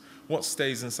artworks? What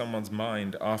stays in someone's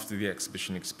mind after the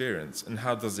exhibition experience, and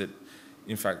how does it,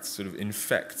 in fact, sort of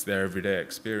infect their everyday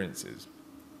experiences?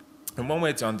 And one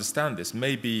way to understand this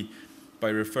may be by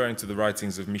referring to the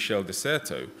writings of Michel de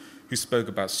Certeau, who spoke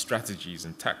about strategies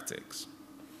and tactics.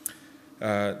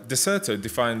 De Certeau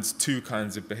defines two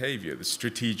kinds of behavior, the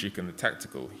strategic and the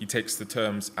tactical. He takes the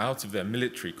terms out of their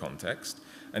military context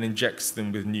and injects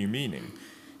them with new meaning.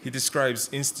 He describes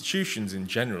institutions in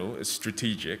general as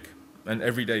strategic and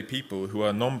everyday people who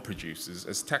are non-producers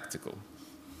as tactical.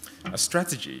 A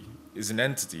strategy is an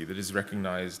entity that is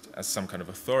recognized as some kind of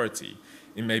authority.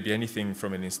 It may be anything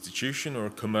from an institution or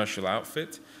a commercial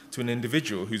outfit to an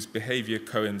individual whose behavior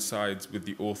coincides with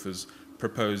the author's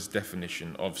proposed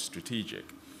definition of strategic.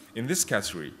 In this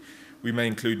category, we may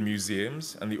include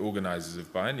museums and the organizers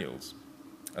of biennials.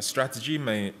 A strategy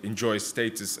may enjoy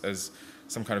status as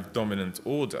some kind of dominant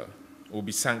order or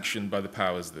be sanctioned by the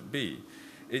powers that be.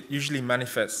 It usually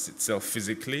manifests itself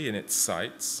physically in its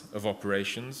sites of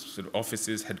operations, sort of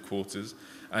offices, headquarters,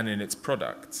 and in its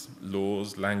products,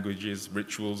 laws, languages,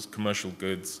 rituals, commercial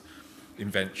goods,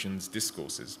 inventions,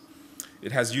 discourses.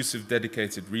 It has use of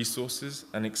dedicated resources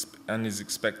and is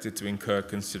expected to incur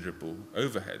considerable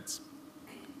overheads.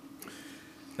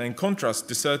 Now, in contrast,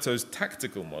 de Certeau's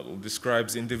tactical model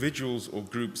describes individuals or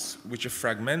groups which are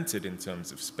fragmented in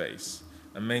terms of space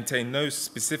and maintain no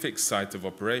specific site of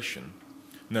operation,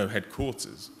 no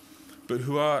headquarters, but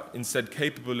who are instead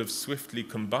capable of swiftly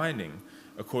combining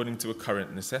according to a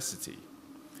current necessity.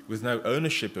 With no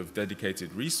ownership of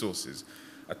dedicated resources,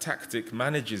 a tactic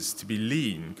manages to be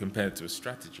lean compared to a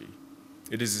strategy.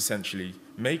 It is essentially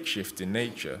makeshift in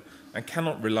nature and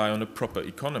cannot rely on a proper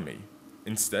economy.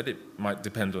 Instead, it might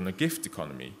depend on a gift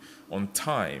economy, on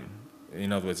time.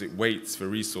 In other words, it waits for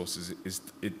resources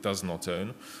it does not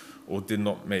own or did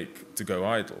not make to go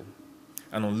idle.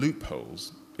 And on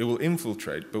loopholes, it will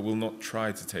infiltrate but will not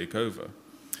try to take over.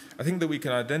 I think that we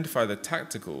can identify the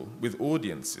tactical with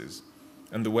audiences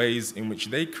and the ways in which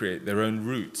they create their own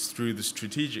routes through the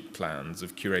strategic plans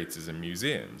of curators and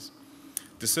museums.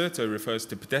 De Certeau refers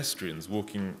to pedestrians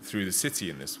walking through the city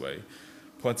in this way,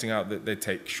 pointing out that they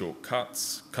take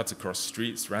shortcuts, cut across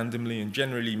streets randomly, and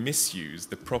generally misuse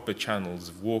the proper channels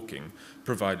of walking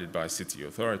provided by city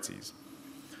authorities.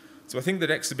 So I think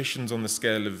that exhibitions on the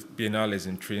scale of biennales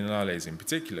and triennales in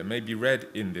particular may be read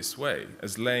in this way,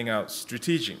 as laying out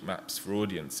strategic maps for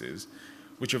audiences,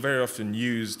 which are very often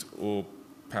used or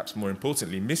perhaps more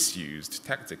importantly, misused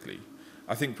tactically.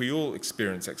 I think we all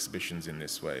experience exhibitions in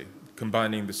this way,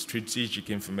 combining the strategic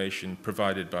information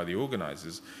provided by the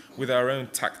organizers with our own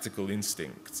tactical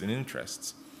instincts and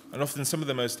interests. And often some of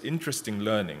the most interesting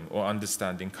learning or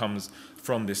understanding comes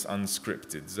from this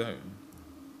unscripted zone.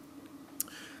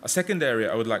 A second area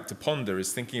I would like to ponder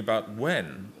is thinking about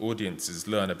when audiences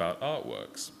learn about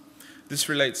artworks. This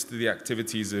relates to the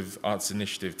activities of Arts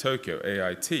Initiative Tokyo,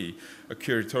 AIT, a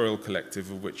curatorial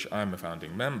collective of which I'm a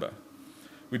founding member.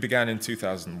 We began in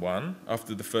 2001,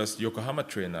 after the first Yokohama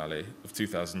Triennale of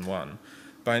 2001,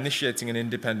 by initiating an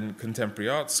independent contemporary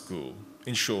art school,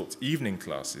 in short, evening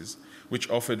classes, which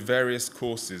offered various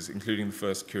courses, including the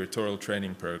first curatorial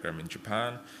training program in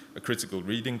Japan, a critical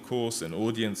reading course, an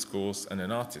audience course, and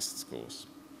an artists course.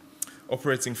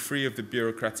 Operating free of the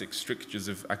bureaucratic strictures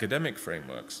of academic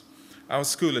frameworks, our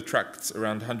school attracts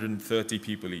around 130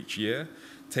 people each year,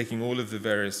 taking all of the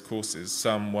various courses,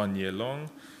 some 1 year long,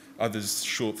 others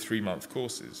short 3-month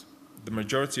courses. The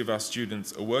majority of our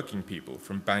students are working people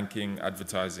from banking,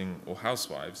 advertising, or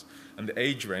housewives, and the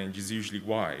age range is usually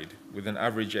wide, with an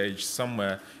average age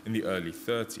somewhere in the early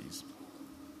 30s.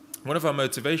 One of our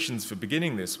motivations for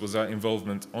beginning this was our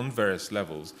involvement on various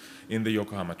levels in the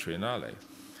Yokohama Triennale,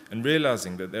 and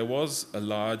realizing that there was a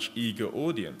large, eager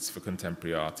audience for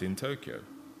contemporary art in Tokyo.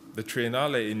 The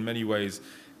Triennale in many ways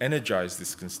energized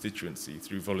this constituency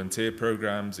through volunteer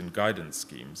programs and guidance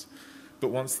schemes. But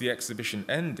once the exhibition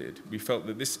ended, we felt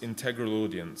that this integral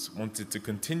audience wanted to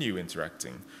continue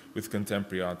interacting with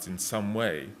contemporary art in some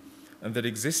way, and that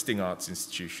existing arts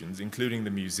institutions, including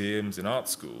the museums and art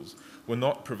schools, were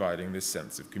not providing this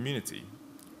sense of community.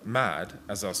 MAD,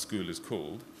 as our school is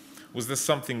called, was this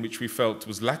something which we felt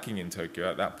was lacking in Tokyo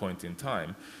at that point in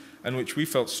time, and which we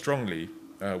felt strongly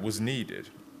was needed.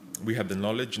 We had the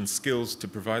knowledge and skills to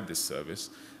provide this service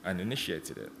and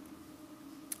initiated it.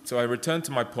 So I return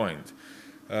to my point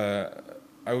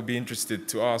I would be interested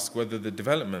to ask whether the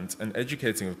development and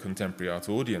educating of contemporary art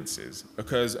audiences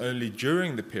occurs only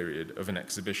during the period of an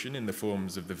exhibition in the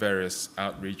forms of the various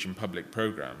outreach and public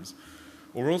programs,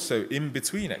 or also in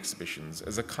between exhibitions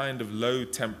as a kind of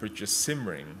low-temperature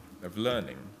simmering of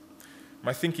learning.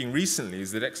 My thinking recently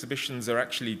is that exhibitions are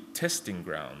actually testing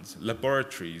grounds,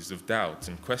 laboratories of doubt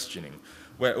and questioning,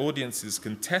 where audiences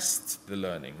can test the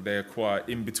learning they acquire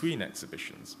in between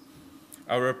exhibitions.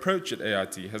 Our approach at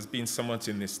AIT has been somewhat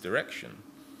in this direction,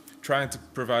 trying to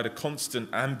provide a constant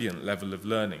ambient level of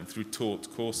learning through taught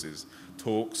courses,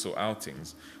 talks or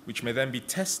outings, which may then be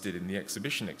tested in the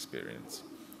exhibition experience.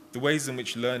 The ways in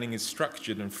which learning is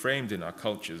structured and framed in our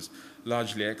cultures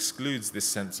largely excludes this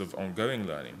sense of ongoing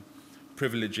learning,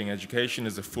 privileging education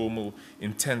as a formal,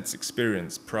 intense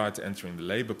experience prior to entering the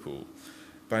labour pool.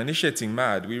 By initiating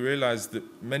MAD, we realized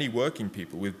that many working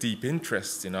people with deep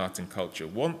interests in art and culture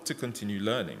want to continue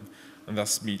learning and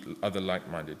thus meet other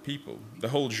like-minded people. The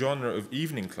whole genre of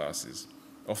evening classes,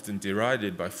 often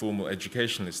derided by formal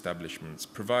educational establishments,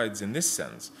 provides, in this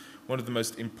sense, one of the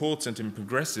most important and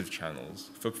progressive channels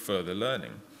for further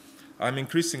learning. I'm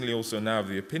increasingly also now of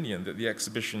the opinion that the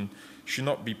exhibition should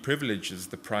not be privileged as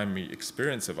the primary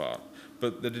experience of art,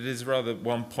 but that it is rather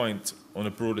one point on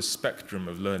a broader spectrum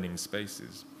of learning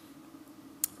spaces.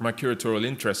 My curatorial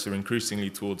interests are increasingly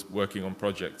towards working on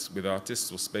projects with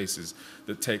artists or spaces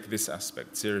that take this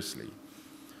aspect seriously.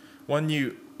 One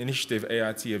new initiative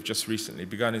AIT have just recently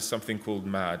begun is something called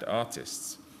MAD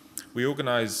Artists. We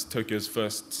organize Tokyo's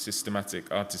first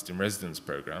systematic artist-in-residence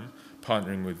program,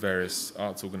 partnering with various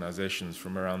arts organizations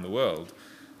from around the world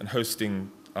and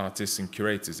hosting artists and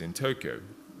curators in Tokyo.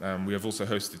 We have also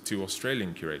hosted 2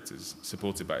 Australian curators,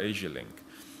 supported by AsiaLink.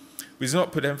 We do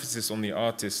not put emphasis on the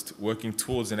artist working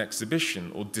towards an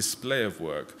exhibition or display of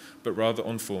work, but rather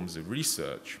on forms of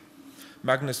research.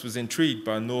 Magnus was intrigued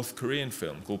by a North Korean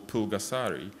film called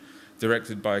Pulgasari,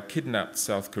 directed by a kidnapped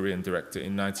South Korean director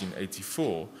in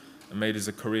 1984 and made as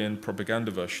a Korean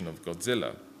propaganda version of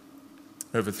Godzilla.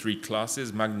 Over 3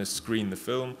 classes, Magnus screened the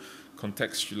film,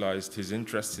 contextualized his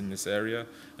interest in this area,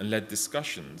 and led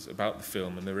discussions about the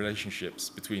film and the relationships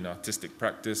between artistic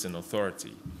practice and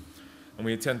authority. And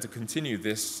we intend to continue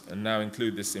this and now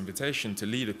include this invitation to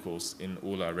lead a course in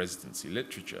all our residency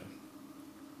literature.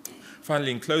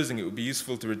 Finally, in closing, it would be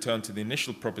useful to return to the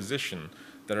initial proposition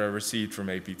that I received from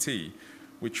APT,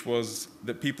 which was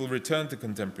that people return to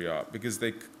contemporary art because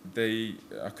they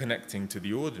are connecting to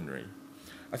the ordinary.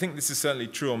 I think this is certainly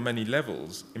true on many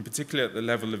levels, in particular at the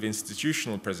level of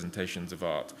institutional presentations of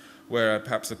art, where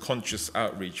perhaps a conscious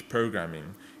outreach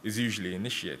programming is usually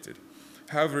initiated.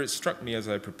 However, it struck me as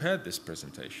I prepared this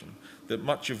presentation that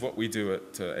much of what we do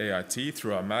at AIT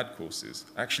through our MAD courses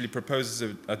actually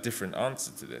proposes a different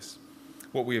answer to this.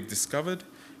 What we have discovered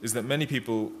is that many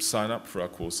people sign up for our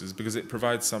courses because it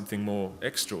provides something more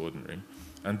extraordinary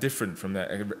and different from their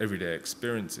everyday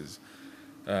experiences.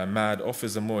 MAD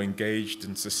offers a more engaged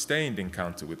and sustained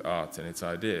encounter with art and its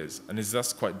ideas, and is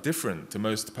thus quite different to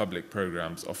most public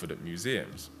programs offered at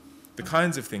museums. The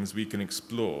kinds of things we can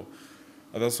explore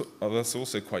are thus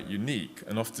also quite unique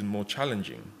and often more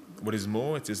challenging. What is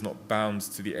more, it is not bound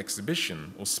to the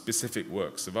exhibition or specific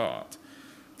works of art.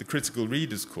 The Critical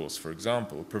Readers course, for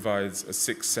example, provides a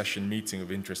 6-session meeting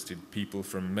of interested people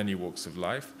from many walks of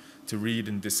life to read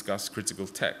and discuss critical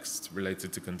texts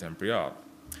related to contemporary art.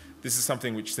 This is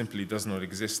something which simply does not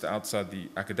exist outside the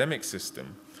academic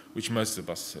system, which most of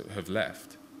us have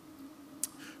left.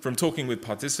 From talking with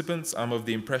participants, I'm of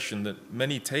the impression that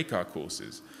many take our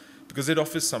courses because it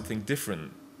offers something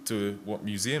different to what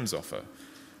museums offer.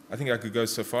 I think I could go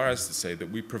so far as to say that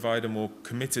we provide a more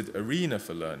committed arena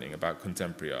for learning about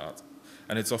contemporary art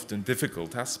and its often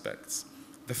difficult aspects.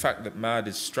 The fact that MAD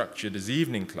is structured as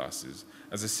evening classes,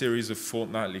 as a series of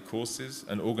fortnightly courses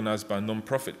and organized by a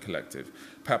non-profit collective,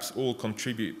 perhaps all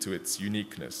contribute to its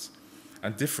uniqueness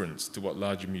and difference to what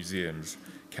larger museums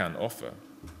can offer.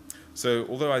 So,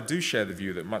 although I do share the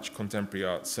view that much contemporary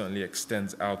art certainly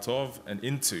extends out of and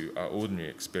into our ordinary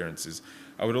experiences,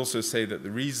 I would also say that the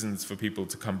reasons for people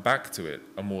to come back to it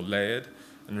are more layered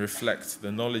and reflect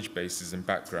the knowledge bases and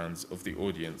backgrounds of the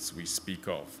audience we speak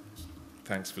of.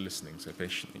 Thanks for listening so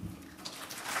patiently.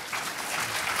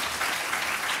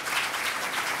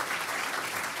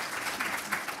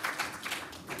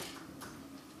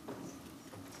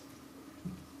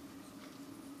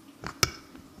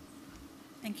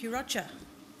 Thank you, Roger.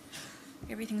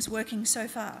 Everything's working so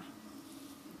far.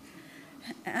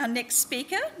 Our next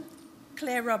speaker,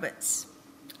 Claire Roberts,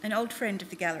 an old friend of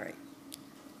the gallery.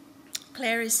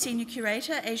 Claire is Senior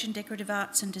Curator, Asian Decorative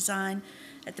Arts and Design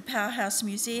at the Powerhouse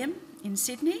Museum in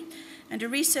Sydney, and a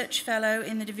research fellow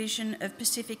in the Division of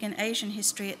Pacific and Asian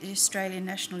History at the Australian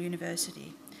National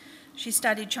University. She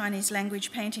studied Chinese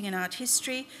language, painting and art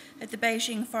history at the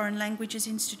Beijing Foreign Languages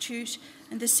Institute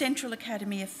and the Central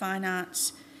Academy of Fine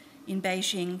Arts in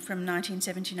Beijing from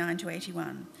 1979 to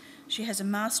 81. She has a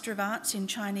Master of Arts in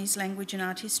Chinese Language and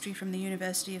Art History from the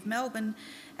University of Melbourne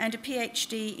and a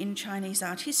PhD in Chinese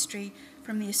Art History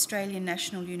from the Australian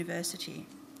National University.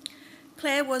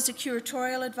 Claire was a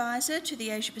curatorial advisor to the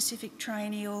Asia Pacific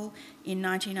Triennial in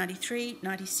 1993,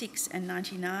 96 and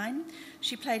 99.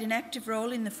 She played an active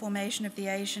role in the formation of the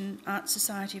Asian Art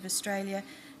Society of Australia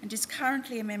and is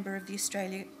currently a member of the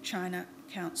Australia-China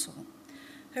Council.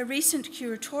 Her recent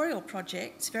curatorial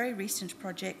projects, very recent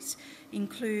projects,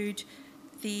 include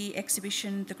the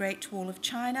exhibition The Great Wall of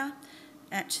China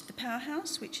at the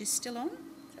Powerhouse, which is still on,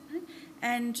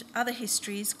 and Other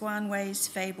Histories, Guan Wei's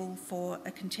Fable for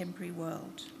a Contemporary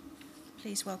World.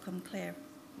 Please welcome Claire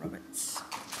Roberts.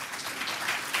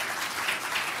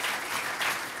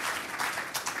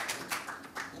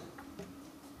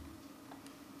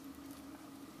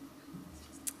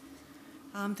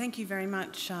 Thank you very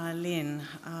much, Lynn.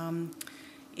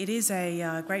 It is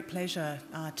a great pleasure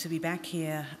to be back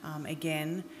here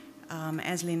again.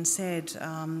 As Lynn said,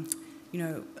 you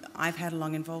know, I've had a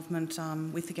long involvement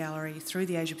with the gallery through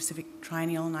the Asia Pacific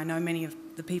Triennial, and I know many of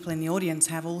the people in the audience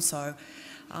have also.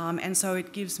 And so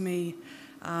it gives me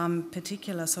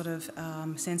particular sort of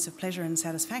sense of pleasure and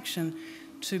satisfaction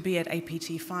to be at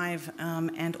APT5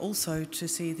 and also to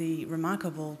see the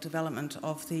remarkable development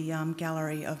of the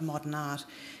Gallery of Modern Art.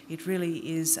 It really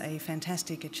is a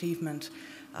fantastic achievement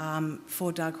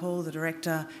for Doug Hall, the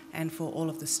director, and for all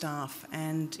of the staff.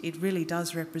 And it really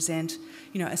does represent,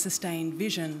 you know, a sustained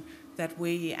vision that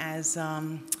we as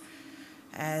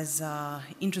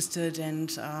interested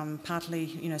and partly,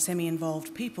 you know,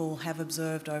 semi-involved people have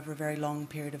observed over a very long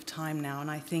period of time now. And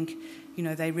I think, you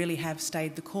know, they really have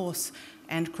stayed the course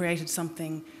and created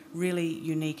something really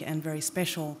unique and very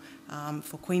special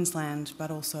for Queensland,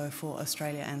 but also for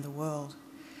Australia and the world.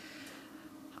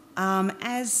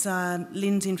 As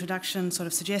Lynn's introduction sort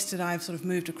of suggested, I've sort of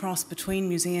moved across between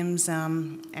museums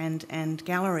and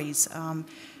galleries, and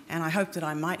I hope that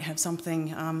I might have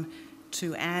something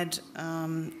to add,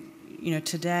 you know,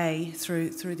 today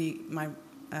through my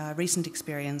recent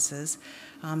experiences,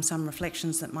 some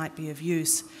reflections that might be of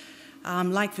use.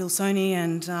 Like Vilsoni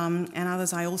and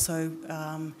others, I also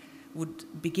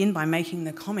would begin by making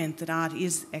the comment that art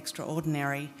is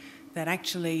extraordinary, that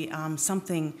actually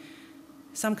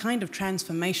some kind of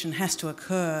transformation has to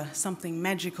occur, something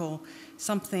magical,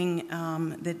 something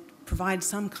that provides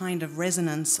some kind of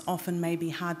resonance, often may be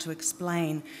hard to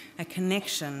explain. A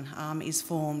connection is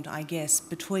formed, I guess,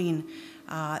 between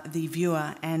the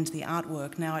viewer and the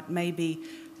artwork. Now, it may be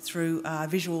through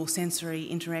visual, sensory,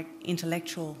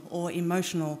 intellectual or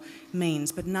emotional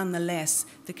means, but nonetheless,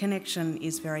 the connection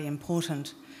is very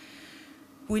important.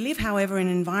 We live, however, in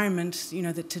an environment, you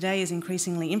know, that today is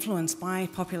increasingly influenced by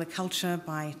popular culture,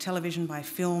 by television, by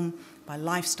film, by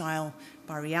lifestyle,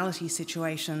 by reality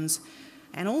situations,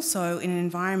 and also in an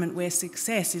environment where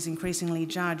success is increasingly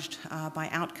judged by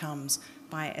outcomes,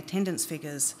 by attendance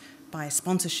figures, by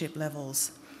sponsorship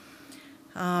levels.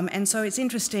 And so it's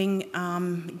interesting,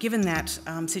 given that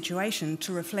situation,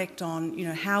 to reflect on, you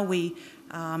know, how we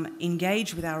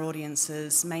engage with our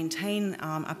audiences, maintain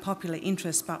a popular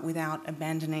interest, but without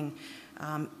abandoning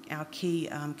our key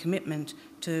commitment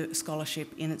to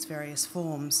scholarship in its various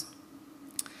forms.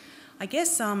 I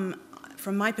guess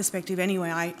from my perspective anyway,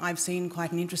 I've seen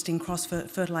quite an interesting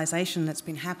cross-fertilisation that's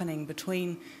been happening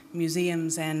between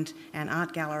museums and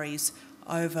art galleries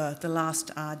over the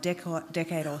last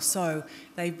decade or so.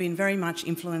 They've been very much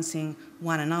influencing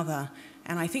one another.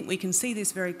 And I think we can see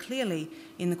this very clearly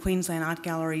in the Queensland Art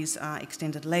Gallery's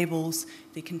extended labels,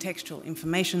 the contextual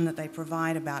information that they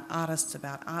provide about artists,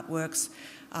 about artworks,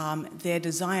 their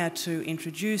desire to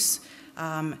introduce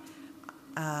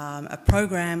a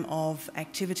program of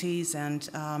activities and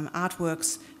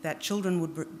artworks that children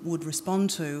would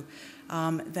respond to.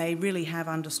 They really have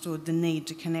understood the need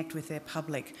to connect with their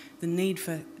public, the need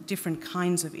for different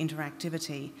kinds of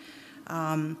interactivity.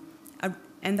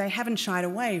 And they haven't shied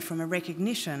away from a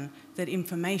recognition that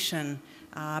information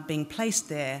being placed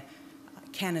there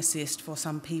can assist for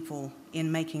some people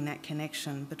in making that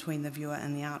connection between the viewer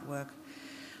and the artwork.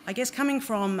 I guess coming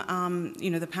from, you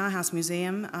know, the Powerhouse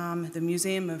Museum, the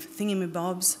Museum of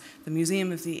Thingamabobs, the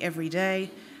Museum of the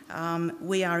Everyday,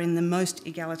 we are in the most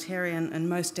egalitarian and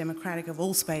most democratic of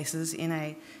all spaces in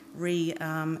a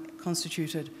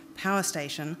reconstituted power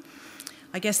station.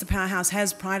 I guess the Powerhouse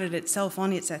has prided itself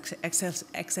on its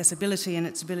accessibility and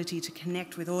its ability to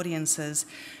connect with audiences.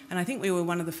 And I think we were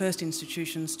one of the first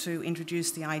institutions to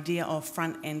introduce the idea of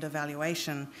front-end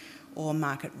evaluation or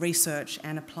market research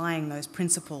and applying those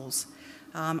principles.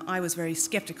 I was very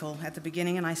sceptical at the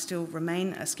beginning, and I still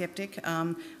remain a skeptic.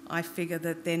 I figure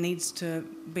that there needs to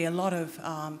be a lot of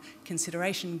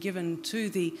consideration given to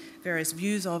the various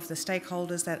views of the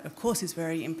stakeholders. That, of course, is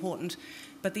very important,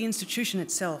 but the institution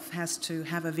itself has to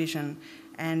have a vision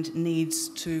and needs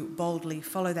to boldly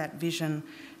follow that vision,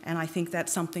 and I think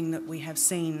that's something that we have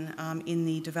seen in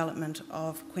the development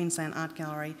of Queensland Art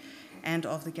Gallery and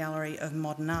of the Gallery of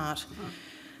Modern Art.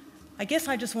 I guess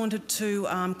I just wanted to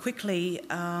quickly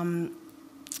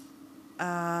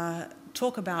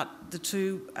talk about the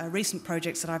two recent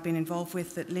projects that I've been involved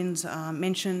with that Lynn's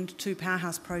mentioned, two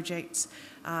Powerhouse projects,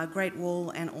 Great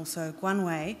Wall and also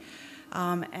Guanwei,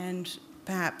 and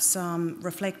perhaps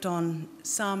reflect on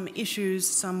some issues,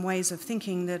 some ways of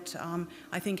thinking that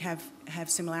I think have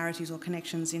similarities or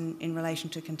connections in relation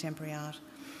to contemporary art.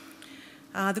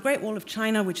 The Great Wall of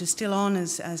China, which is still on,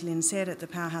 as Lynn said, at the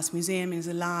Powerhouse Museum, is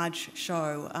a large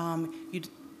show.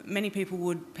 Many people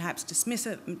would perhaps dismiss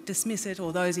it,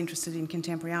 or those interested in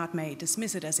contemporary art may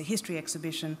dismiss it as a history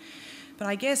exhibition. But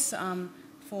I guess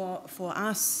for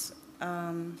us,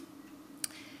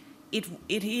 it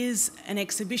is an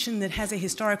exhibition that has a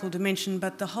historical dimension,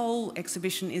 but the whole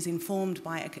exhibition is informed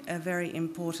by a very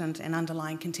important and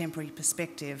underlying contemporary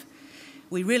perspective.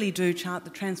 We really do chart the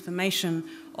transformation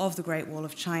of the Great Wall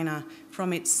of China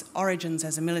from its origins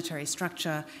as a military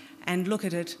structure and look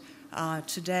at it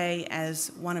today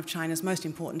as one of China's most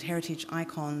important heritage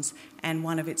icons and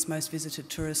one of its most visited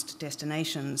tourist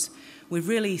destinations. We've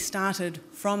really started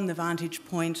from the vantage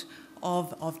point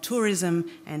of tourism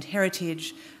and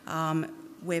heritage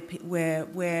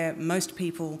where most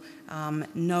people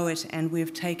know it, and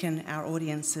we've taken our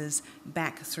audiences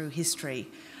back through history.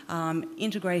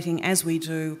 Integrating, as we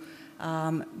do,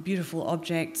 beautiful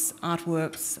objects,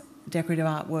 artworks, decorative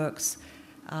artworks,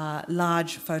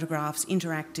 large photographs,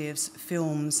 interactives,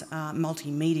 films,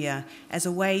 multimedia, as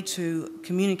a way to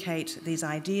communicate these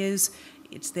ideas.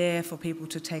 It's there for people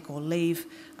to take or leave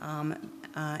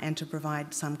and to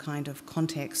provide some kind of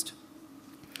context.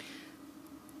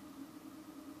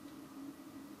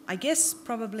 I guess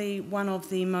probably one of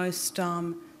the most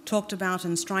talked about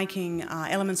and striking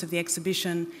elements of the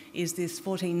exhibition is this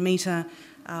 14-metre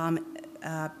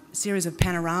series of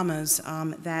panoramas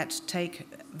that take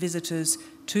visitors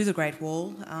to the Great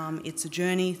Wall. It's a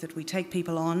journey that we take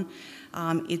people on.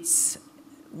 It's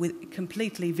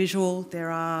completely visual.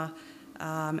 There are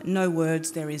no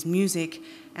words, there is music,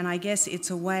 and I guess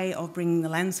it's a way of bringing the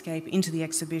landscape into the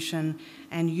exhibition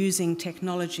and using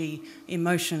technology,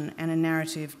 emotion and a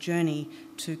narrative journey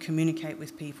to communicate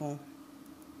with people.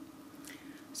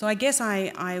 So I guess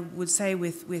I would say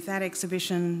with that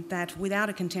exhibition that without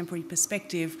a contemporary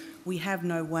perspective, we have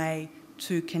no way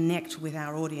to connect with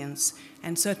our audience.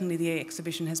 And certainly the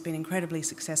exhibition has been incredibly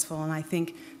successful, and I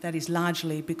think that is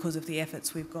largely because of the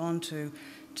efforts we've gone to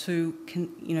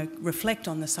reflect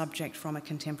on the subject from a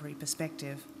contemporary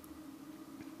perspective.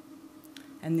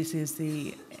 And this is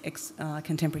the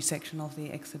contemporary section of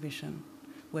the exhibition,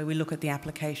 where we look at the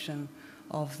application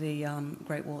of the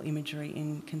Great Wall imagery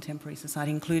in contemporary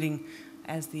society, including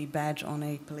as the badge on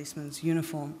a policeman's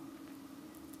uniform.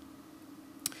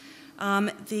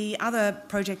 The other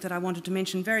project that I wanted to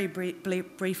mention very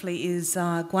briefly is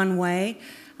Guanwei.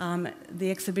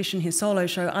 The exhibition, his solo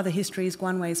show, Other Histories,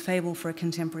 Guanwei's Fable for a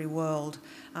Contemporary World.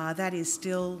 That is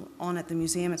still on at the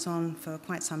museum. It's on for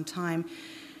quite some time.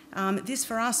 This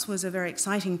for us was a very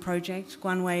exciting project.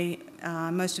 Guanwei,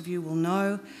 most of you will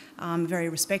know, very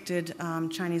respected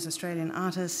Chinese-Australian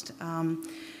artist.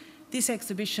 This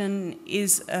exhibition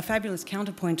is a fabulous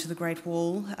counterpoint to the Great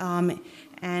Wall,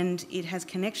 and it has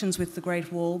connections with the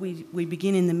Great Wall. We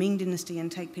begin in the Ming Dynasty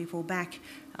and take people back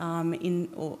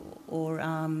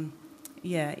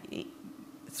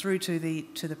through to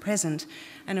the present,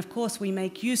 and of course we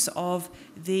make use of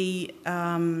the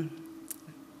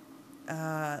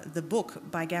book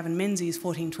by Gavin Menzies,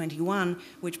 1421,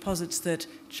 which posits that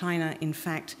China, in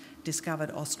fact, discovered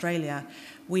Australia.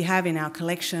 We have in our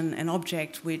collection an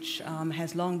object which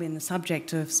has long been the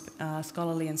subject of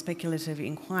scholarly and speculative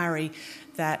inquiry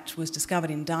that was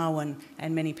discovered in Darwin,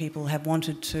 and many people have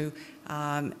wanted to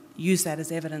use that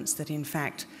as evidence that, in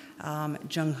fact,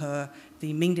 Zheng He,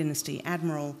 the Ming Dynasty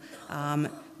admiral,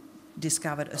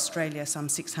 discovered Australia some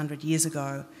 600 years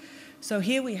ago. So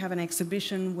here we have an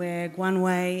exhibition where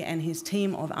Guanwei and his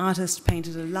team of artists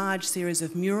painted a large series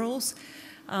of murals,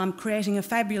 creating a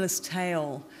fabulous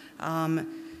tale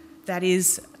that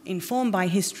is informed by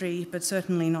history, but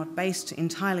certainly not based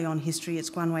entirely on history. It's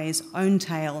Guanwei's own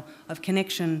tale of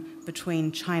connection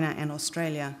between China and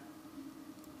Australia.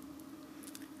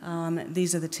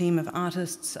 These are the team of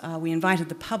artists. We invited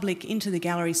the public into the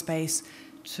gallery space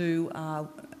to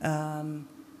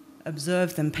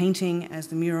observe them painting as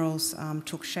the murals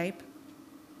took shape.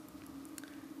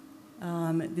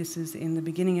 This is in the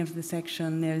beginning of the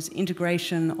section. There's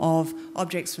integration of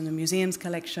objects from the museum's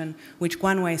collection, which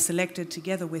Guanwei selected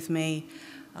together with me.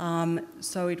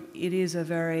 So it is a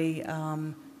very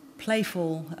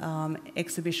playful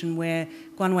exhibition where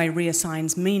Guanwei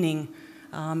reassigns meaning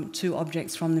to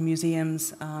objects from the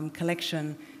museum's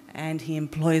collection, and he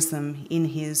employs them in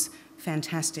his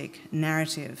fantastic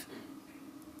narrative.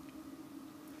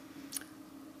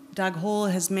 Doug Hall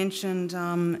has mentioned,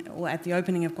 at the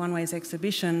opening of Guanwei's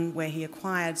exhibition, where he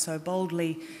acquired so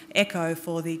boldly Echo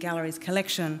for the gallery's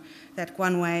collection, that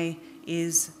Guanwei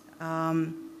is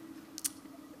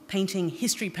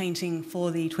history painting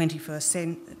for the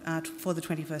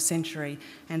 21st century,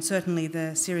 and certainly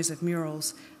the series of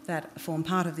murals that form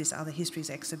part of this Other Histories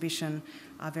exhibition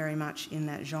are very much in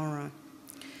that genre.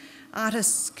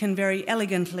 Artists can very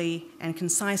elegantly and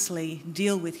concisely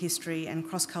deal with history and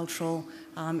cross-cultural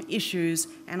issues,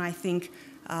 and I think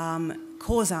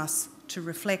cause us to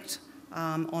reflect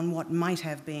on what might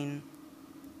have been.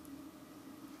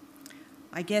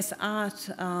 I guess art,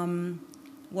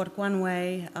 what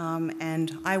Guanwei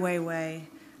and Ai Weiwei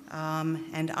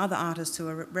and other artists who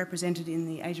are represented in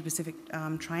the Asia-Pacific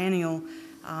Triennial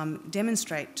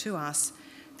demonstrate to us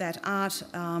that art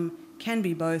can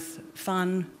be both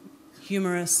fun,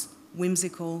 humorous,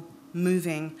 whimsical,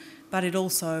 moving, but it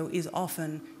also is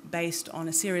often based on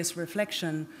a serious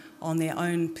reflection on their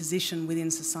own position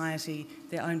within society,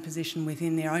 their own position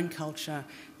within their own culture,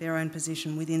 their own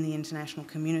position within the international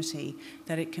community,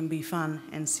 that it can be fun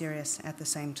and serious at the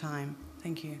same time.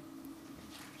 Thank you.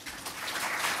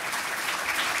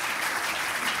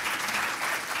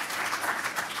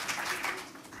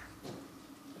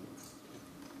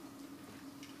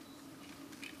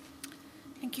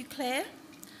 Thank you, Claire.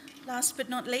 Last but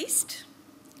not least,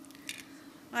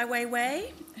 Ai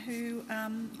Weiwei, who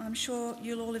I'm sure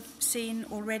you'll all have seen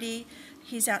already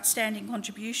his outstanding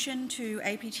contribution to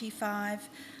APT5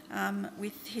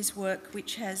 with his work,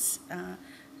 which has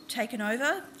taken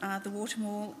over the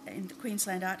Watermall in the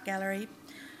Queensland Art Gallery.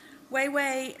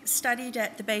 Weiwei studied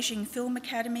at the Beijing Film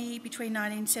Academy between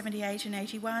 1978 and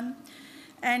 81,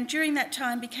 and during that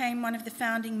time became one of the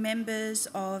founding members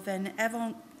of an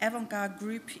avant-garde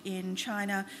group in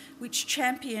China which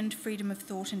championed freedom of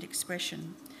thought and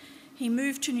expression. He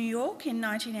moved to New York in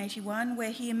 1981,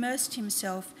 where he immersed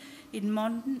himself in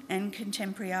modern and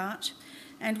contemporary art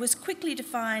and was quickly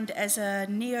defined as a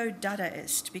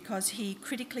neo-Dadaist because he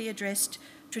critically addressed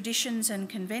traditions and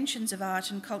conventions of art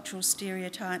and cultural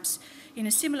stereotypes in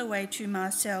a similar way to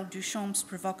Marcel Duchamp's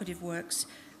provocative works,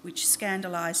 which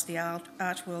scandalised the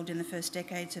art world in the first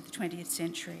decades of the 20th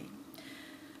century.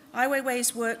 Ai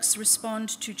Weiwei's works respond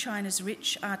to China's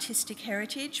rich artistic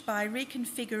heritage by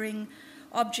reconfiguring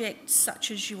objects such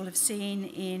as you will have seen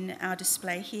in our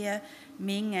display here,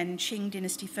 Ming and Qing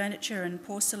dynasty furniture and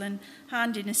porcelain,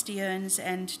 Han dynasty urns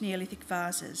and Neolithic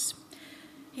vases.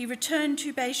 He returned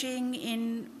to Beijing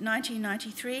in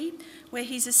 1993, where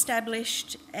he's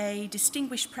established a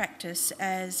distinguished practice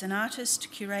as an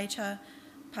artist, curator,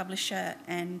 publisher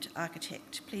and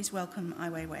architect. Please welcome Ai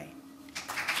Weiwei.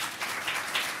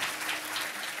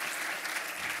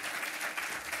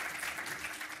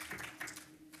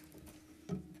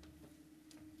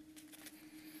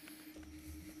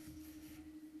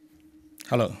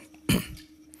 Hello.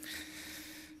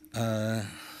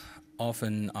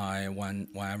 Often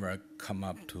whenever I come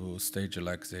up to a stage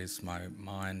like this, my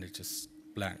mind is just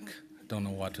blank. I don't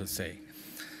know what to say.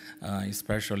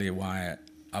 Especially why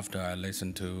after I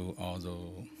listen to all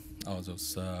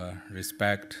those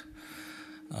respect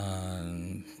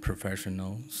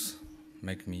professionals,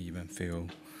 make me even feel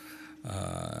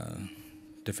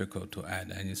difficult to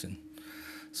add anything.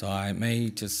 So I may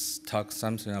just talk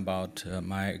something about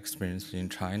my experience in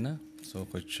China, so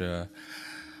which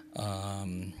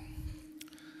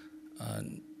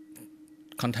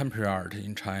contemporary art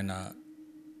in China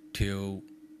till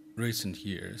recent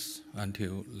years,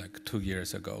 until like 2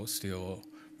 years ago, still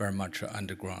very much an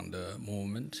underground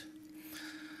movement.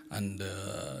 And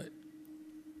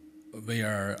we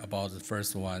are about the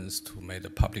first ones to make the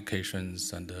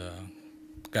publications and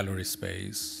gallery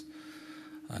space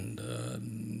and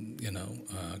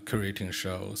curating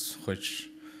shows,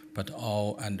 but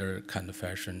all under kind of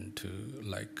fashion to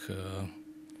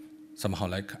somehow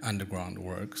like underground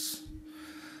works.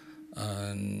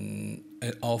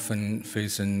 It often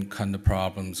facing kind of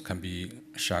problems can be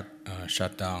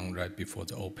shut down right before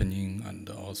the opening, and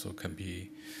also can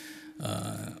be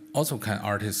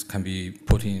artists can be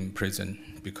put in prison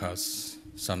because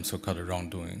some so-called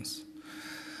wrongdoings.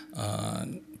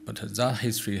 But that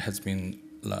history has been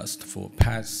last for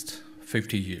past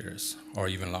 50 years or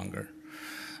even longer.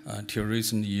 Till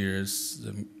recent years,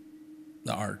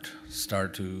 the art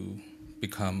start to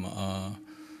become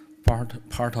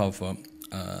part of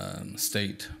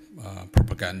state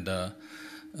propaganda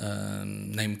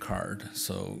name card.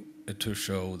 So to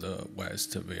show the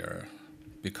West we are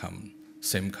become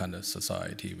same kind of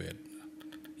society with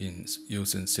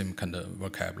using same kind of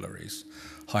vocabularies.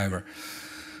 However,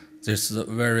 there's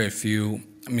very few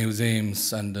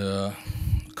museums and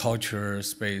culture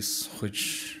space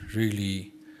which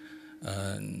really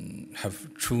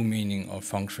have true meaning or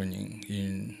functioning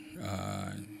in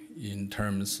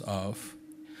terms of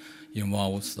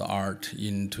involves the art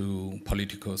into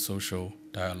political social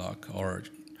dialogue or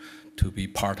to be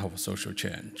part of social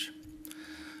change.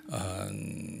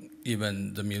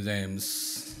 Even the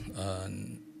museums,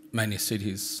 many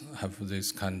cities have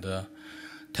this kind of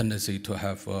tendency to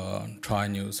have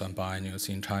triennials and biennials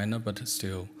in China, but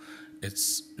still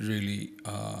it's really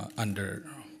under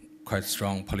quite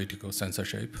strong political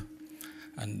censorship,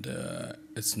 and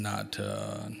it's not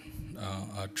a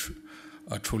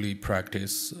truly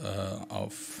practice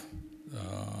of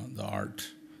the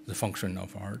art, the function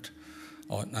of art,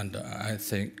 and I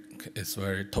think it's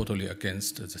very totally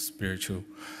against the spiritual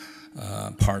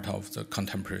part of the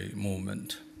contemporary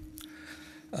movement.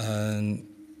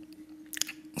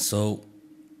 So,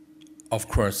 of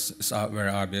course, it's very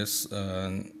obvious.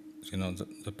 The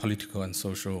political and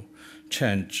social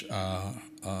change are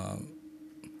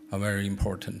very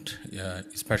important,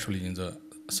 especially in the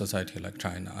society like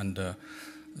China. And the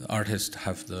artists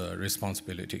have the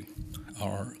responsibility,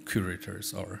 or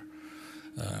curators, or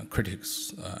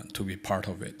critics, to be part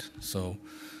of it. So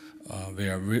we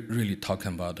are really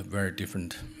talking about very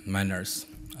different manners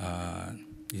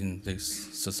in this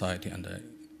society and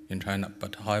in China.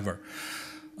 But however,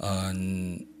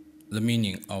 the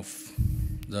meaning of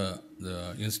the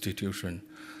institution,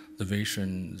 the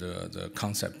vision, the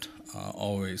concept are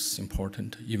always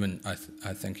important, even I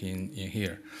think in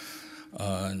here.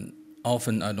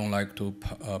 Often I don't like to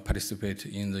participate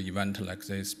in the event like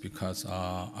this because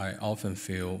I often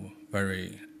feel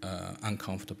very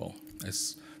uncomfortable.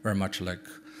 It's very much like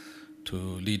to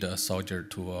lead a soldier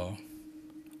to a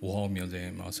war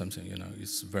museum or something,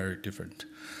 it's very different.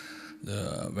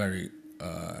 The very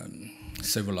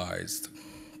civilized,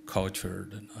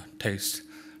 cultured,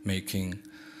 taste-making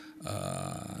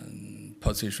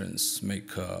positions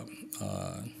make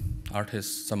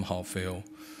artists somehow feel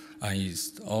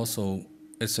uneasy. Also,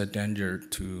 it's a danger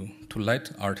to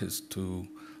let artists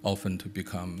often to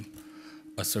become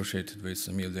associated with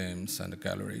museums and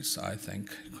galleries, I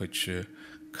think, which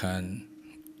can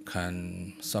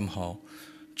somehow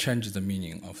change the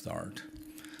meaning of the art.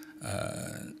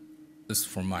 This is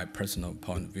from my personal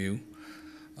point of view.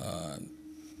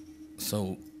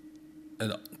 So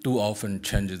it do often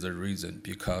change the reason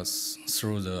because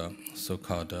through the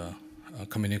so-called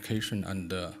communication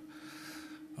and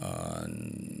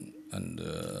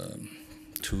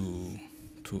to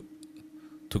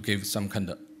give some kind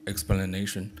of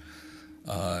explanation.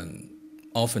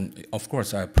 Often, of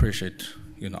course, I appreciate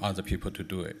other people to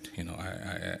do it.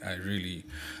 I really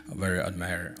very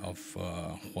admire of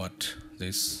what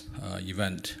this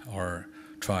event or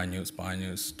Triennials,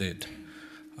 biennials did.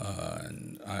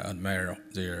 And I admire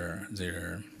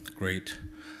their great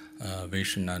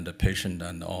vision and the patience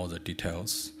and all the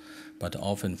details. But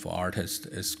often for artists,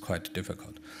 it's quite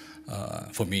difficult.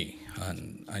 For me,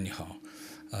 and anyhow,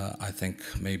 I think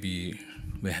maybe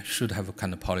we should have a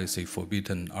kind of policy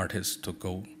forbidding artists to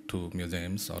go to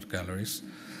museums or galleries,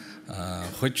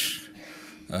 which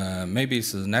maybe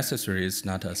is necessary. It's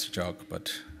not as a joke,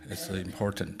 but it's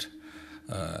important.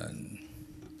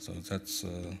 So that's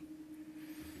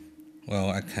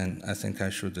well. I think I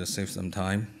should save some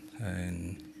time,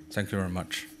 and thank you very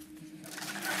much.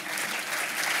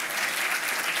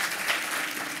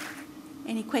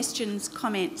 Any questions,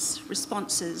 comments,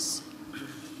 responses?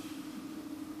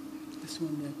 This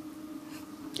one there.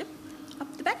 Yep,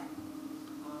 up the back. I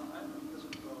have a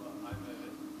question for Ivan.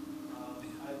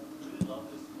 I really love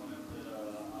this comment that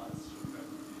artists should go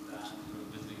to that for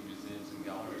visiting museums and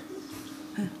galleries.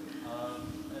 And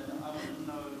I wanted to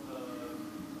know if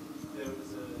there was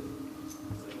a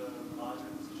sort of a larger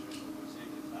institutional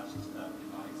critique attached to that you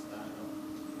might expand on.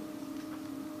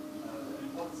 In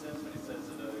what sense when he says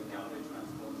that a gallery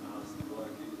transports an artist's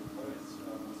work, what is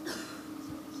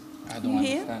Can you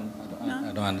hear? Understand. No?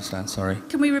 I don't understand, sorry.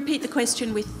 Can we repeat the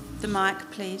question with the mic,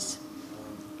 please?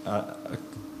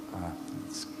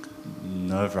 It's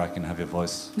nerve-wracking to have your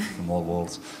voice from all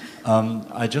walls.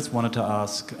 I just wanted to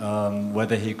ask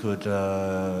whether he could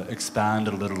expand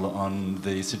a little on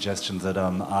the suggestion that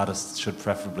artists should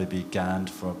preferably be banned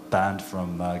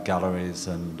from galleries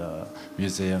and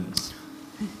museums.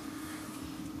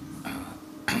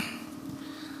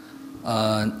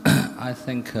 I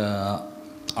think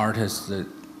artists,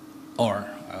 or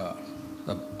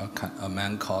a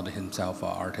man called himself an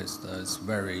artist, is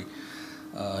very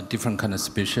different kind of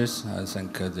species. I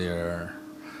think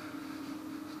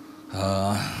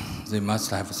they must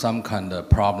have some kind of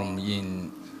problem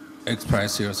in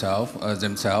express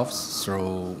themselves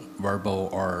through verbal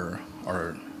or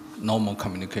normal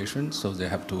communication. So they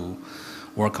have to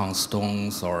work on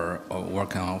stones or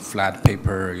work on flat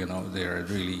paper. You know, they're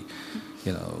really,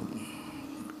 you know,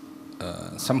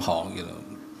 somehow, you know,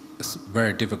 it's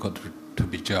very difficult to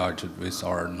be judged with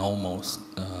our normal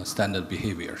standard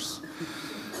behaviors.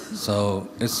 So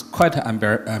it's quite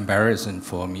embarrassing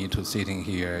for me to sitting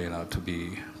here, you know, to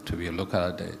be look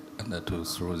at it and to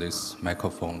through this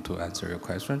microphone to answer your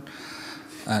question.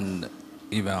 And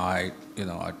even I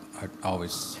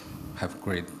always have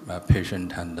great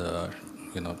patience and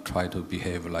you know, try to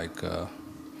behave like a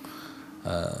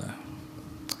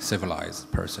civilized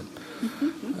person.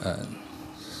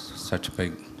 Such a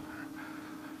big,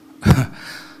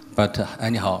 but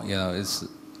anyhow, you know, it's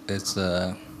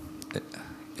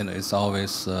you know, it's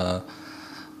always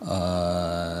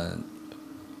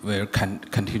very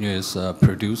continuous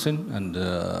producing. And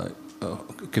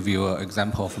give you an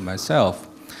example for myself.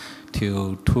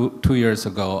 Till two years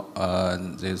ago,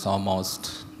 there's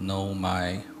almost no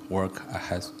my work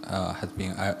has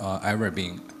been ever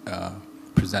been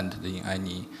presented in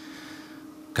any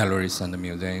galleries and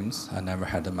museums. I never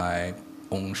had my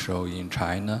own show in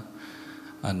China,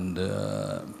 and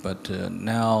but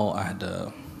now I had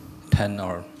 10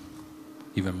 or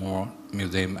even more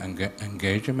museum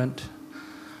engagement,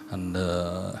 and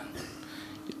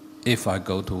if I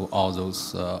go to all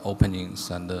those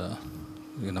openings, and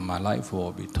you know, my life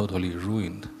will be totally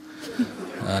ruined.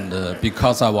 And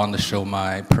because I want to show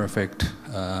my perfect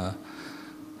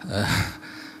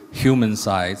human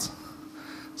sides,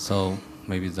 so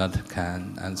maybe that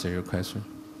can answer your question.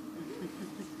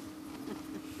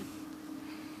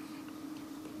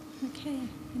 Okay,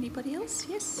 anybody else?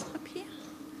 Yes, up here.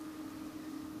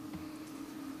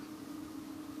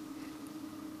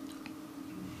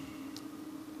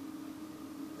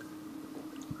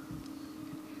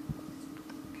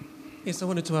 Yes, I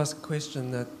wanted to ask a question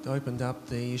that opened up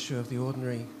the issue of the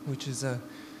ordinary, which is an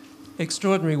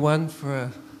extraordinary one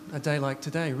for a day like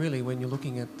today, really, when you're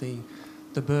looking at the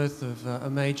birth of a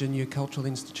major new cultural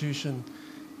institution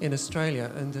in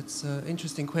Australia. And it's an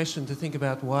interesting question to think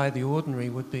about why the ordinary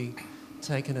would be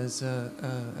taken as a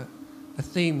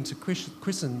theme to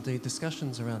christen the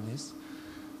discussions around this.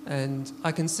 And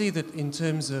I can see that in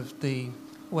terms of the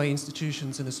way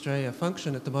institutions in Australia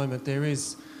function at the moment, there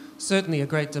is certainly a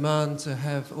great demand to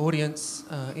have audience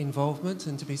involvement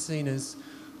and to be seen as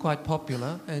quite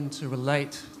popular and to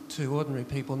relate to ordinary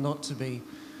people, not to be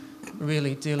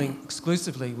really dealing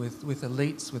exclusively with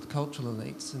elites, with cultural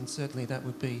elites. And certainly that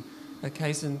would be a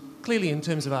case. And clearly in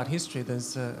terms of art history,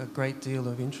 there's a great deal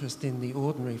of interest in the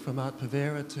ordinary, from Art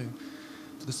Povera to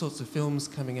the sorts of films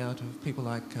coming out of people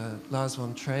like Lars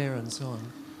von Trier and so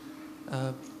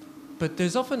on. But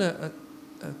there's often a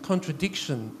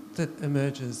contradiction that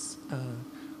emerges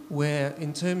where,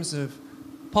 in terms of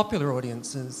popular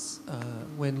audiences,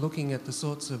 when looking at the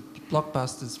sorts of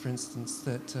blockbusters, for instance,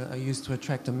 that are used to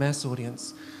attract a mass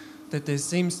audience, that there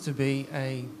seems to be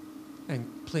and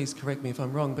please correct me if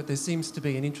I'm wrong, but there seems to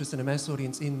be an interest in a mass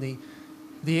audience in the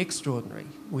extraordinary,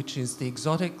 which is the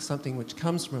exotic, something which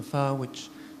comes from afar, which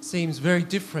seems very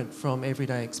different from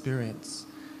everyday experience.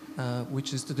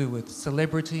 Which is to do with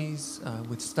celebrities,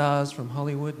 with stars from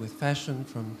Hollywood, with fashion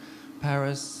from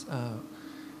Paris.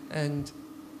 And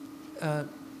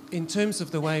in terms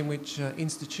of the way in which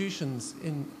institutions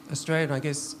in Australia, and I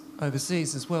guess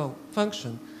overseas as well,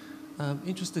 function,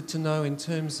 interested to know in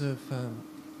terms of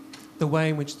the way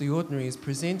in which the ordinary is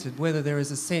presented, whether there is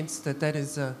a sense that that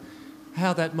is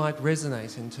how that might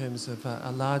resonate in terms of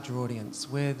a larger audience,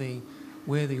 where the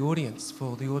audience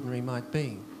for the ordinary might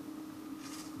be.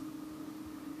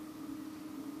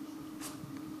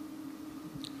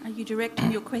 Are you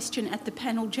directing your question at the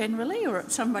panel generally or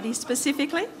at somebody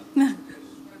specifically?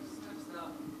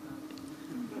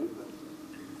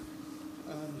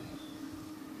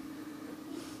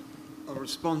 I'll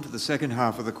respond to the second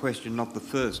half of the question, not the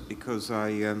first, because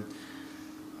I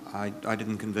I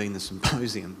didn't convene the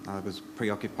symposium. I was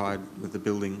preoccupied with the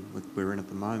building we're in at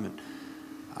the moment.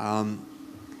 I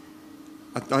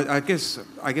guess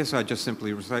I just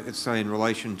simply say in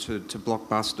relation to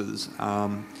blockbusters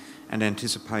and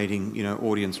anticipating, you know,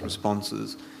 audience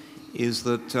responses, is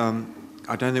that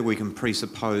I don't think we can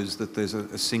presuppose that there's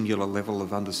a singular level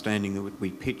of understanding that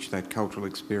we pitch that cultural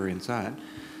experience at.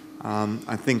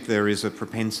 I think there is a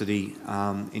propensity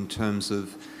in terms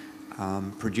of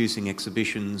producing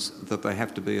exhibitions that they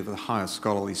have to be of a higher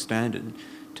scholarly standard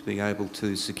to be able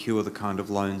to secure the kind of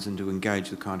loans and to engage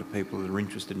the kind of people that are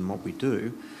interested in what we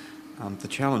do. The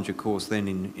challenge, of course, then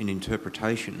in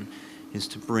interpretation is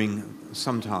to bring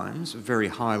sometimes very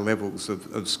high levels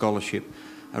of scholarship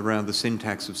around the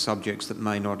syntax of subjects that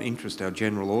may not interest our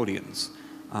general audience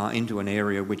into an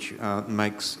area which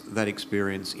makes that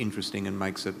experience interesting and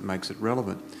makes it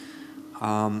relevant.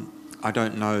 I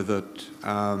don't know that.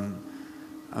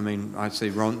 I mean, I see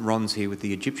Ron's here with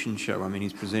the Egyptian show. I mean,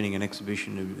 he's presenting an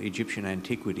exhibition of Egyptian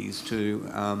antiquities to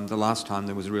the last time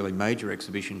there was a really major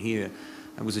exhibition here.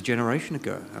 It was a generation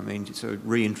ago. I mean, so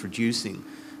reintroducing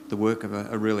the work of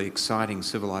a really exciting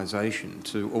civilization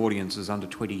to audiences under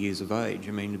 20 years of age.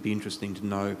 I mean, it'd be interesting to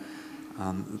know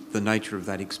the nature of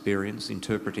that experience,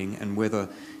 interpreting, and whether,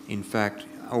 in fact,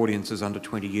 audiences under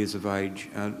 20 years of age,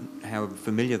 how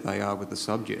familiar they are with the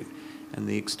subject and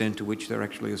the extent to which they're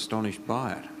actually astonished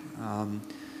by it.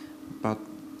 But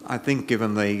I think,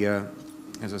 given the,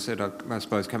 as I said, I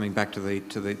suppose coming back to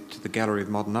the Gallery of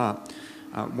Modern Art,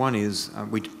 one is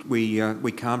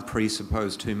we can't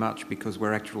presuppose too much because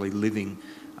we're actually living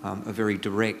a very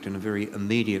direct and a very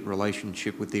immediate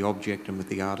relationship with the object and with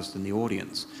the artist and the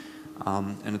audience.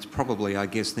 And it's probably, I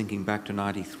guess, thinking back to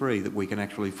 '93 that we can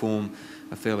actually form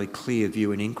a fairly clear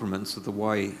view in increments of the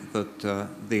way that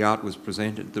the art was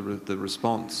presented, the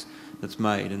response that's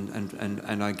made,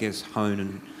 and I guess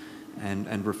hone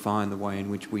and refine the way in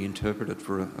which we interpret it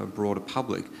for a broader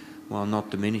public, while not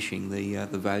diminishing the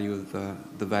value of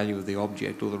the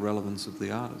object or the relevance of the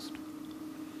artist.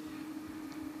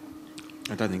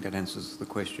 I don't think that answers the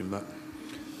question, but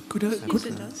Yes,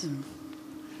 it does.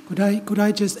 Could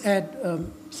I just add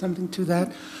something to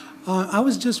that? I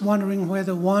was just wondering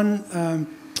whether one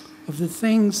of the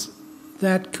things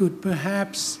that could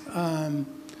perhaps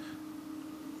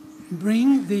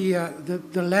bring the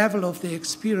level of the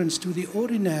experience to the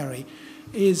ordinary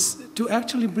is to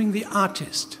actually bring the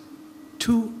artist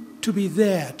to be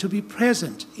there, to be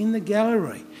present in the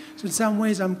gallery. So in some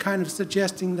ways I'm kind of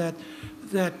suggesting that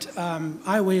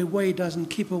Ai Weiwei doesn't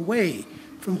keep away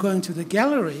from going to the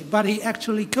gallery, but he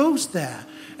actually goes there,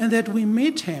 and that we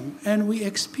meet him and we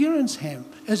experience him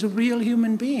as a real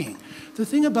human being. The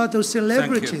thing about those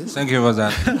celebrities... Thank you for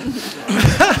that.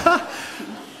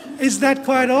 is that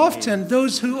quite often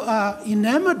those who are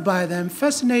enamored by them,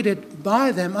 fascinated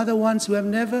by them, are the ones who have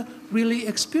never really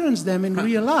experienced them in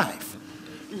real life.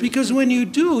 Because when you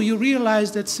do, you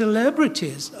realize that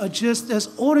celebrities are just as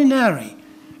ordinary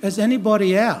as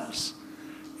anybody else.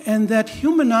 And that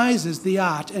humanizes the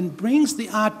art and brings the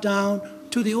art down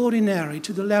to the ordinary,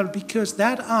 to the level, because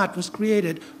that art was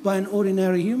created by an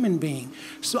ordinary human being.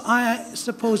 So I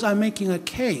suppose I'm making a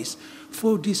case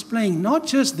for displaying not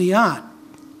just the art,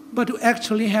 but to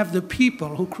actually have the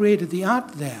people who created the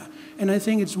art there. And I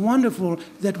think it's wonderful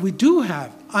that we do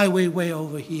have Ai Weiwei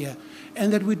over here,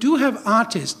 and that we do have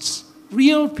artists,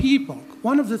 real people.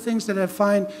 One of the things that I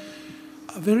find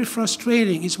very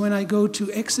frustrating is when I go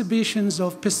to exhibitions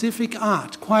of Pacific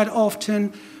art, quite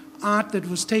often art that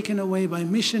was taken away by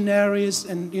missionaries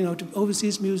and, you know, to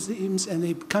overseas museums, and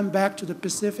they come back to the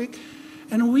Pacific,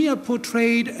 and we are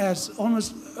portrayed as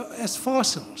almost as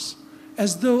fossils,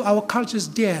 as though our culture is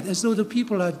dead, as though the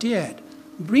people are dead.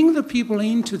 Bring the people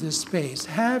into this space,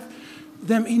 have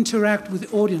them interact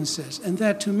with audiences, and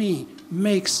that to me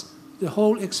makes the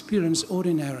whole experience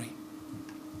ordinary.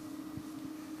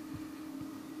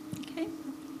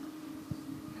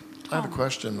 I have a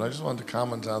question, but I just wanted to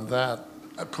comment on that.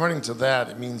 According to that,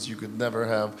 it means you could never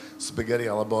have spaghetti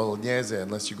alla bolognese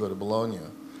unless you go to Bologna.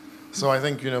 So I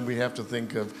think, you know, we have to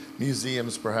think of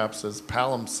museums perhaps as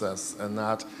palimpsests and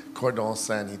not cordons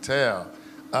sanitaires.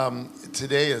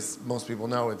 Today, as most people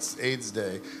know, it's AIDS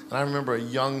Day. And I remember a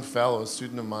young fellow, a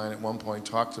student of mine, at one point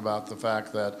talked about the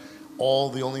fact that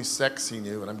the only sex he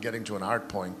knew, and I'm getting to an art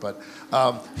point, but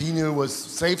he knew was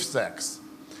safe sex.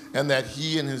 And that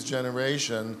he and his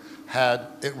generation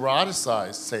had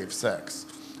eroticized safe sex.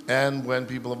 And when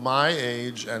people of my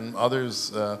age and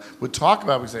others would talk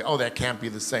about it, we'd say, oh, that can't be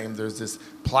the same. There's this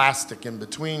plastic in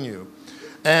between you.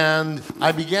 And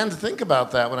I began to think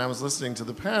about that when I was listening to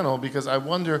the panel, because I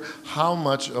wonder how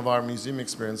much of our museum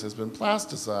experience has been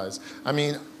plasticized. I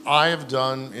mean, I have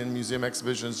done in museum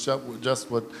exhibitions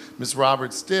just what Ms.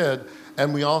 Roberts did,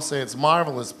 and we all say it's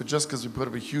marvelous, but just because we put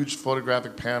up a huge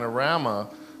photographic panorama,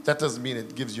 that doesn't mean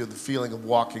it gives you the feeling of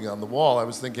walking on the wall. I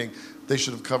was thinking they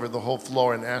should have covered the whole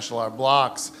floor in ashlar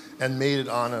blocks and made it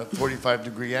on a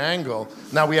 45-degree angle.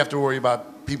 Now we have to worry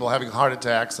about people having heart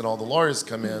attacks and all the lawyers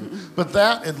come in. But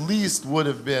that at least would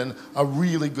have been a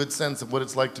really good sense of what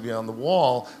it's like to be on the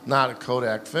wall, not a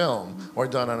Kodak film or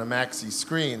done on a maxi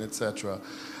screen, etc.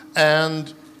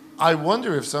 And I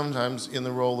wonder if sometimes in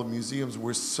the role of museums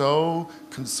we're so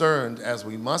concerned, as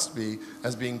we must be,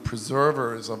 as being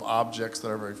preservers of objects that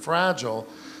are very fragile,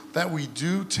 that we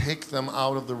do take them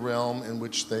out of the realm in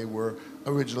which they were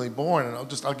originally born. And I'll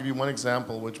give you one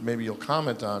example, which maybe you'll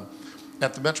comment on.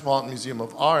 At the Metropolitan Museum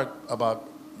of Art, about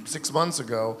 6 months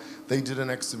ago, they did an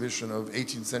exhibition of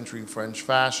 18th century French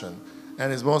fashion.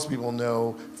 And as most people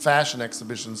know, fashion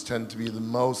exhibitions tend to be the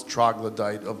most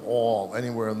troglodyte of all,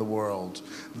 anywhere in the world.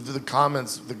 The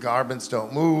comments, the garments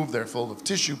don't move, they're full of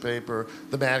tissue paper,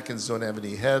 the mannequins don't have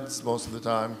any heads most of the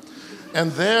time.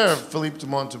 And there, Philippe de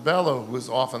Montebello, who is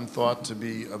often thought to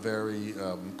be a very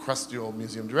crusty old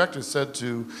museum director, said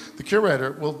to the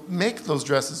curator, well, make those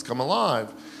dresses come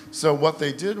alive. So what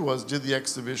they did was did the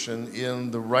exhibition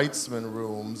in the Reitzman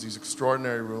rooms, these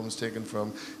extraordinary rooms taken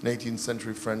from an 18th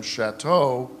century French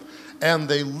chateau, and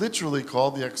they literally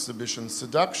called the exhibition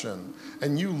Seduction.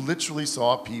 And you literally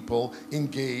saw people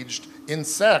engaged in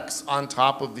sex on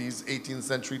top of these 18th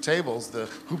century tables. The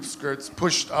hoop skirts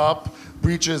pushed up,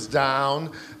 breeches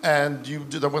down, and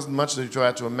there wasn't much that you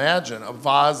had to imagine. A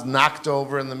vase knocked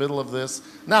over in the middle of this.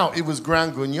 Now, it was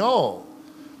Grand Guignol,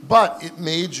 but it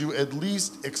made you at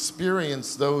least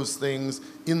experience those things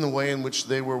in the way in which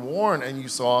they were worn, and you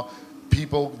saw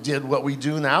people did what we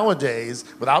do nowadays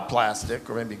without plastic,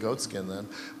 or maybe goatskin then,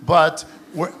 but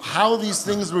how these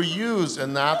things were used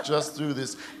and not just through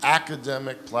this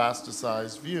academic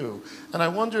plasticized view. And I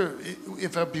wonder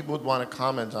if people would want to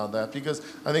comment on that, because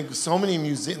I think so many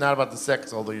museums, not about the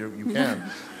sex, although you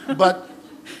can, but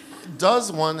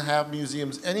does one have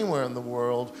museums anywhere in the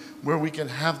world where we can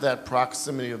have that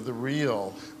proximity of the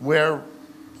real, where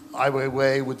Ai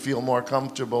Weiwei would feel more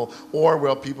comfortable, or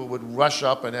where people would rush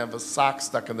up and have a sock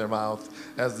stuck in their mouth,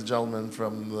 as the gentleman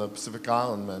from the Pacific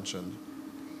Island mentioned?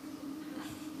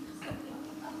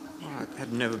 I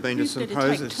had never been to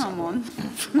symposiums.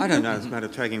 I don't know, it's a matter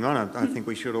of taking him on. I think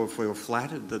we should all feel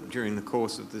flattered that during the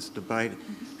course of this debate,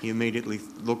 he immediately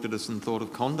looked at us and thought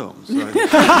of condoms.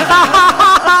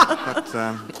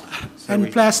 So,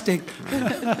 and plastic.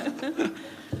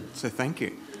 So thank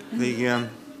you.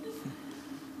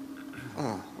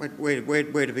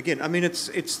 Where to begin? I mean, it's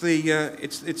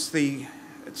the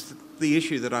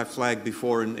issue that I flagged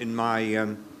before in my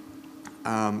in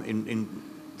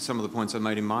some of the points I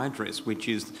made in my address, which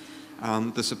is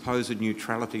the supposed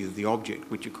neutrality of the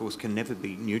object, which of course can never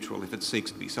be neutral if it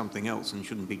seeks to be something else and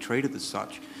shouldn't be treated as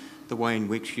such, the way in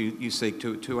which you seek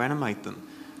to animate them.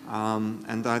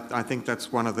 And I think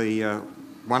that's one of the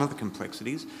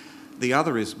complexities. The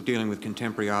other is dealing with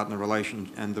contemporary art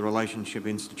and the relationship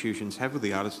institutions have with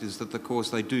the artist is that, of course,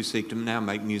 they do seek to now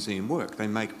make museum work. They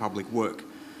make public work,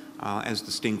 as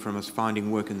distinct from us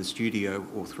finding work in the studio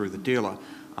or through the dealer,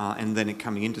 and then it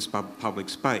coming into public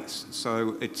space.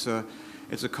 So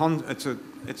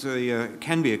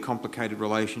can be a complicated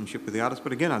relationship with the artist.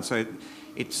 But again, I'd say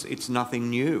it's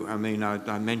nothing new. I mean,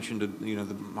 I mentioned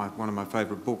one of my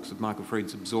favourite books of Michael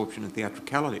Fried's Absorption and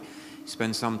Theatricality. He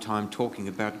spends some time talking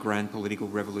about grand political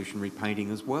revolutionary painting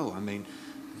as well. I mean,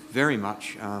 very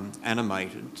much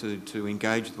animated to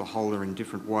engage the beholder in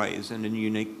different ways and in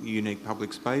unique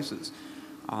public spaces.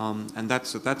 And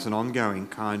that's an ongoing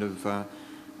kind of,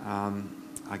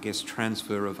 I guess,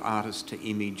 transfer of artist to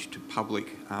image to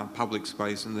public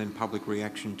space and then public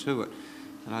reaction to it.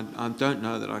 And I don't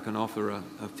know that I can offer a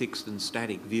fixed and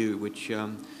static view which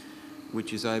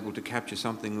is able to capture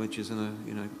something which is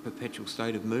in a perpetual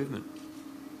state of movement.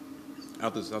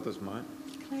 Others might.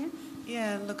 Claire?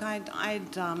 Yeah, look, I'd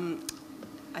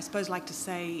I suppose like to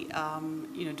say,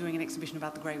 doing an exhibition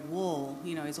about the Great Wall,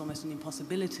 is almost an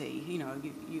impossibility.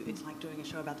 It's like doing a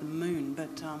show about the moon,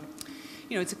 but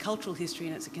it's a cultural history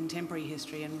and it's a contemporary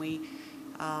history, and we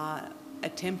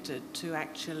attempted to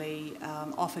actually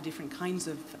offer different kinds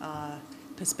of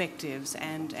perspectives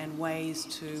and ways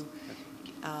to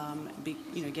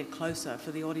get closer,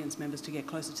 for the audience members to get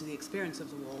closer to the experience of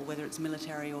the wall, whether it's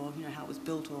military or how it was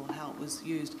built or how it was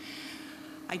used.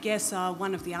 I guess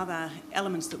one of the other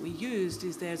elements that we used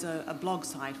is there's a blog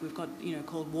site we've got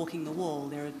called Walking the Wall.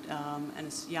 There are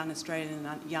a young Australian and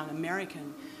a young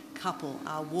American couple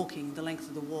are walking the length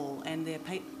of the wall, and they're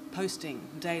posting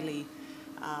daily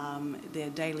their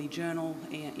daily journal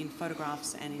in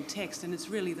photographs and in text, and it's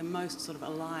really the most sort of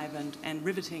alive and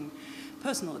riveting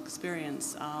personal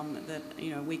experience that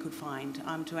we could find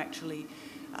to actually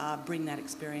bring that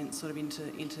experience sort of into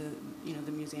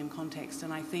the museum context.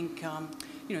 And I think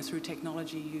through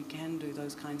technology you can do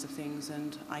those kinds of things,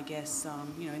 and I guess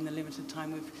in the limited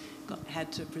time we've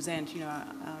had to present,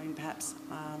 perhaps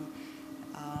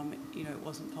it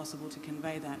wasn't possible to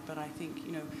convey that, but I think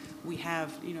we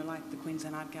have like the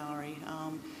Queensland Art Gallery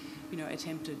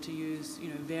attempted to use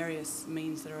various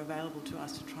means that are available to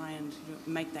us to try and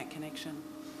make that connection.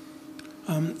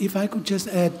 If I could just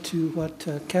add to what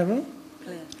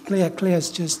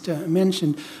Claire's just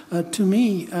mentioned. To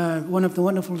me, one of the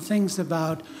wonderful things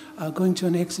about going to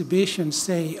an exhibition,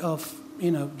 say, of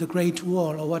the Great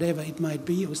Wall or whatever it might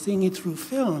be, or seeing it through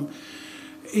film,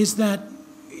 is that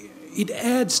it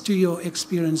adds to your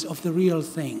experience of the real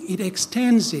thing. It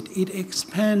extends it, it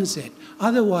expands it.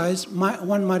 Otherwise,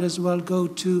 one might as well go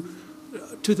to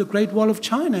the Great Wall of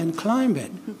China and climb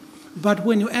it. But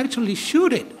when you actually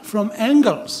shoot it from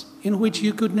angles in which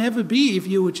you could never be if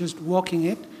you were just walking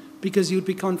it, because you'd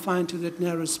be confined to that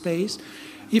narrow space,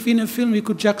 if in a film you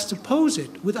could juxtapose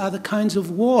it with other kinds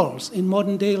of walls in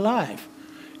modern day life,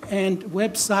 and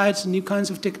websites and new kinds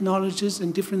of technologies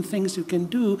and different things you can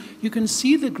do, you can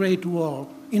see the Great Wall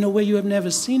in a way you have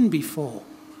never seen before.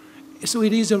 So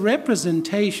it is a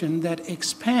representation that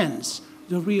expands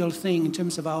the real thing in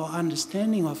terms of our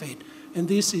understanding of it. And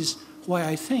this is why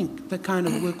I think the kind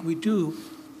of work we do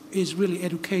is really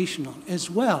educational as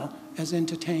well as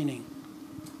entertaining.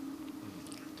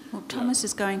 Well, Thomas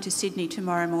is going to Sydney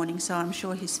tomorrow morning, so I'm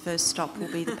sure his first stop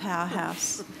will be the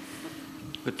Powerhouse.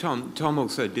 But Tom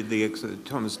also did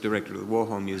Tom is director of the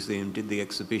Warhol Museum, did the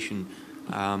exhibition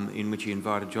in which he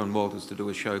invited John Walters to do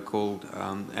a show called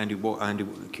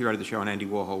curated the show on Andy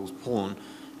Warhol's porn.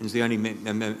 And it's the only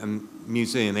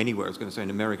museum anywhere, I was going to say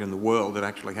in America, in the world, that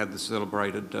actually had the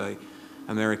celebrated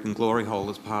American Glory Hole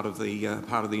as part of the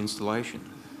installation.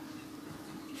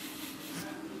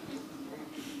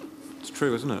 It's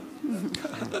true, isn't it?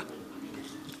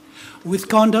 With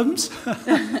condoms?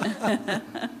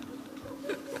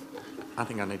 I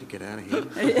think I need to get out of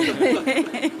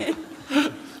here.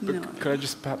 But could I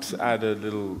just perhaps add a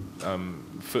little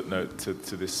footnote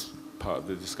to this part of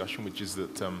the discussion, which is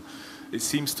that it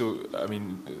seems to,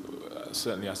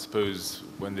 certainly I suppose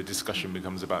when the discussion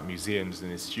becomes about museums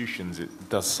and institutions, it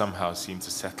does somehow seem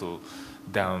to settle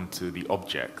down to the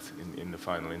object in the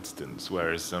final instance,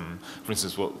 whereas, for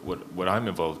instance, what I'm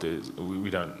involved in is we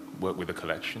don't work with a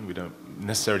collection, we don't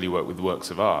necessarily work with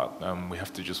works of art, we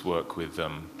have to just work with,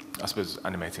 I suppose,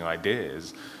 animating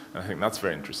ideas, and I think that's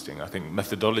very interesting. I think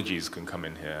methodologies can come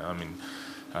in here.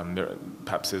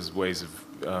 Perhaps there's ways of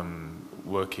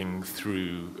working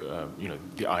through,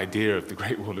 the idea of the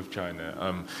Great Wall of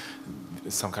China.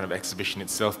 Some kind of exhibition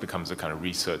itself becomes a kind of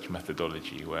research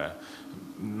methodology where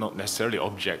not necessarily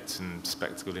objects and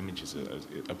spectacle images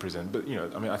are present, but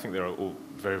I think there are all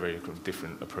very, very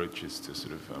different approaches to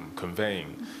sort of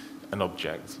conveying an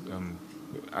object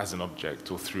as an object,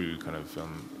 or through kind of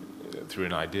through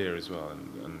an idea as well,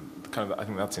 and kind of I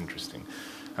think that's interesting.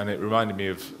 And it reminded me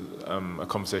of a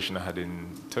conversation I had in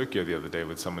Tokyo the other day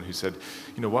with someone who said,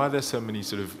 why are there so many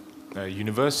sort of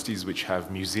universities which have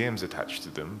museums attached to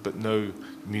them, but no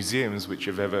museums which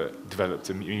have ever developed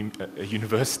a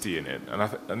university in it?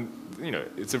 And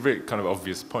it's a very kind of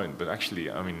obvious point, but actually,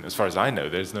 as far as I know,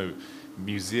 there's no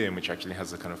museum which actually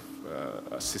has a kind of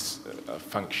a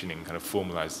functioning kind of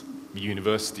formalized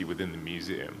university within the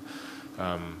museum.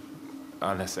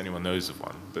 Unless anyone knows of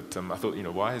one. But I thought,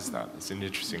 why is that? It's an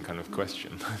interesting kind of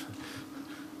question.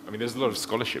 There's a lot of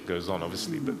scholarship goes on,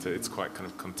 obviously, but it's quite kind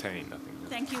of contained, I think.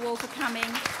 Thank you all for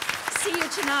coming. See you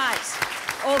tonight,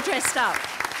 all dressed up.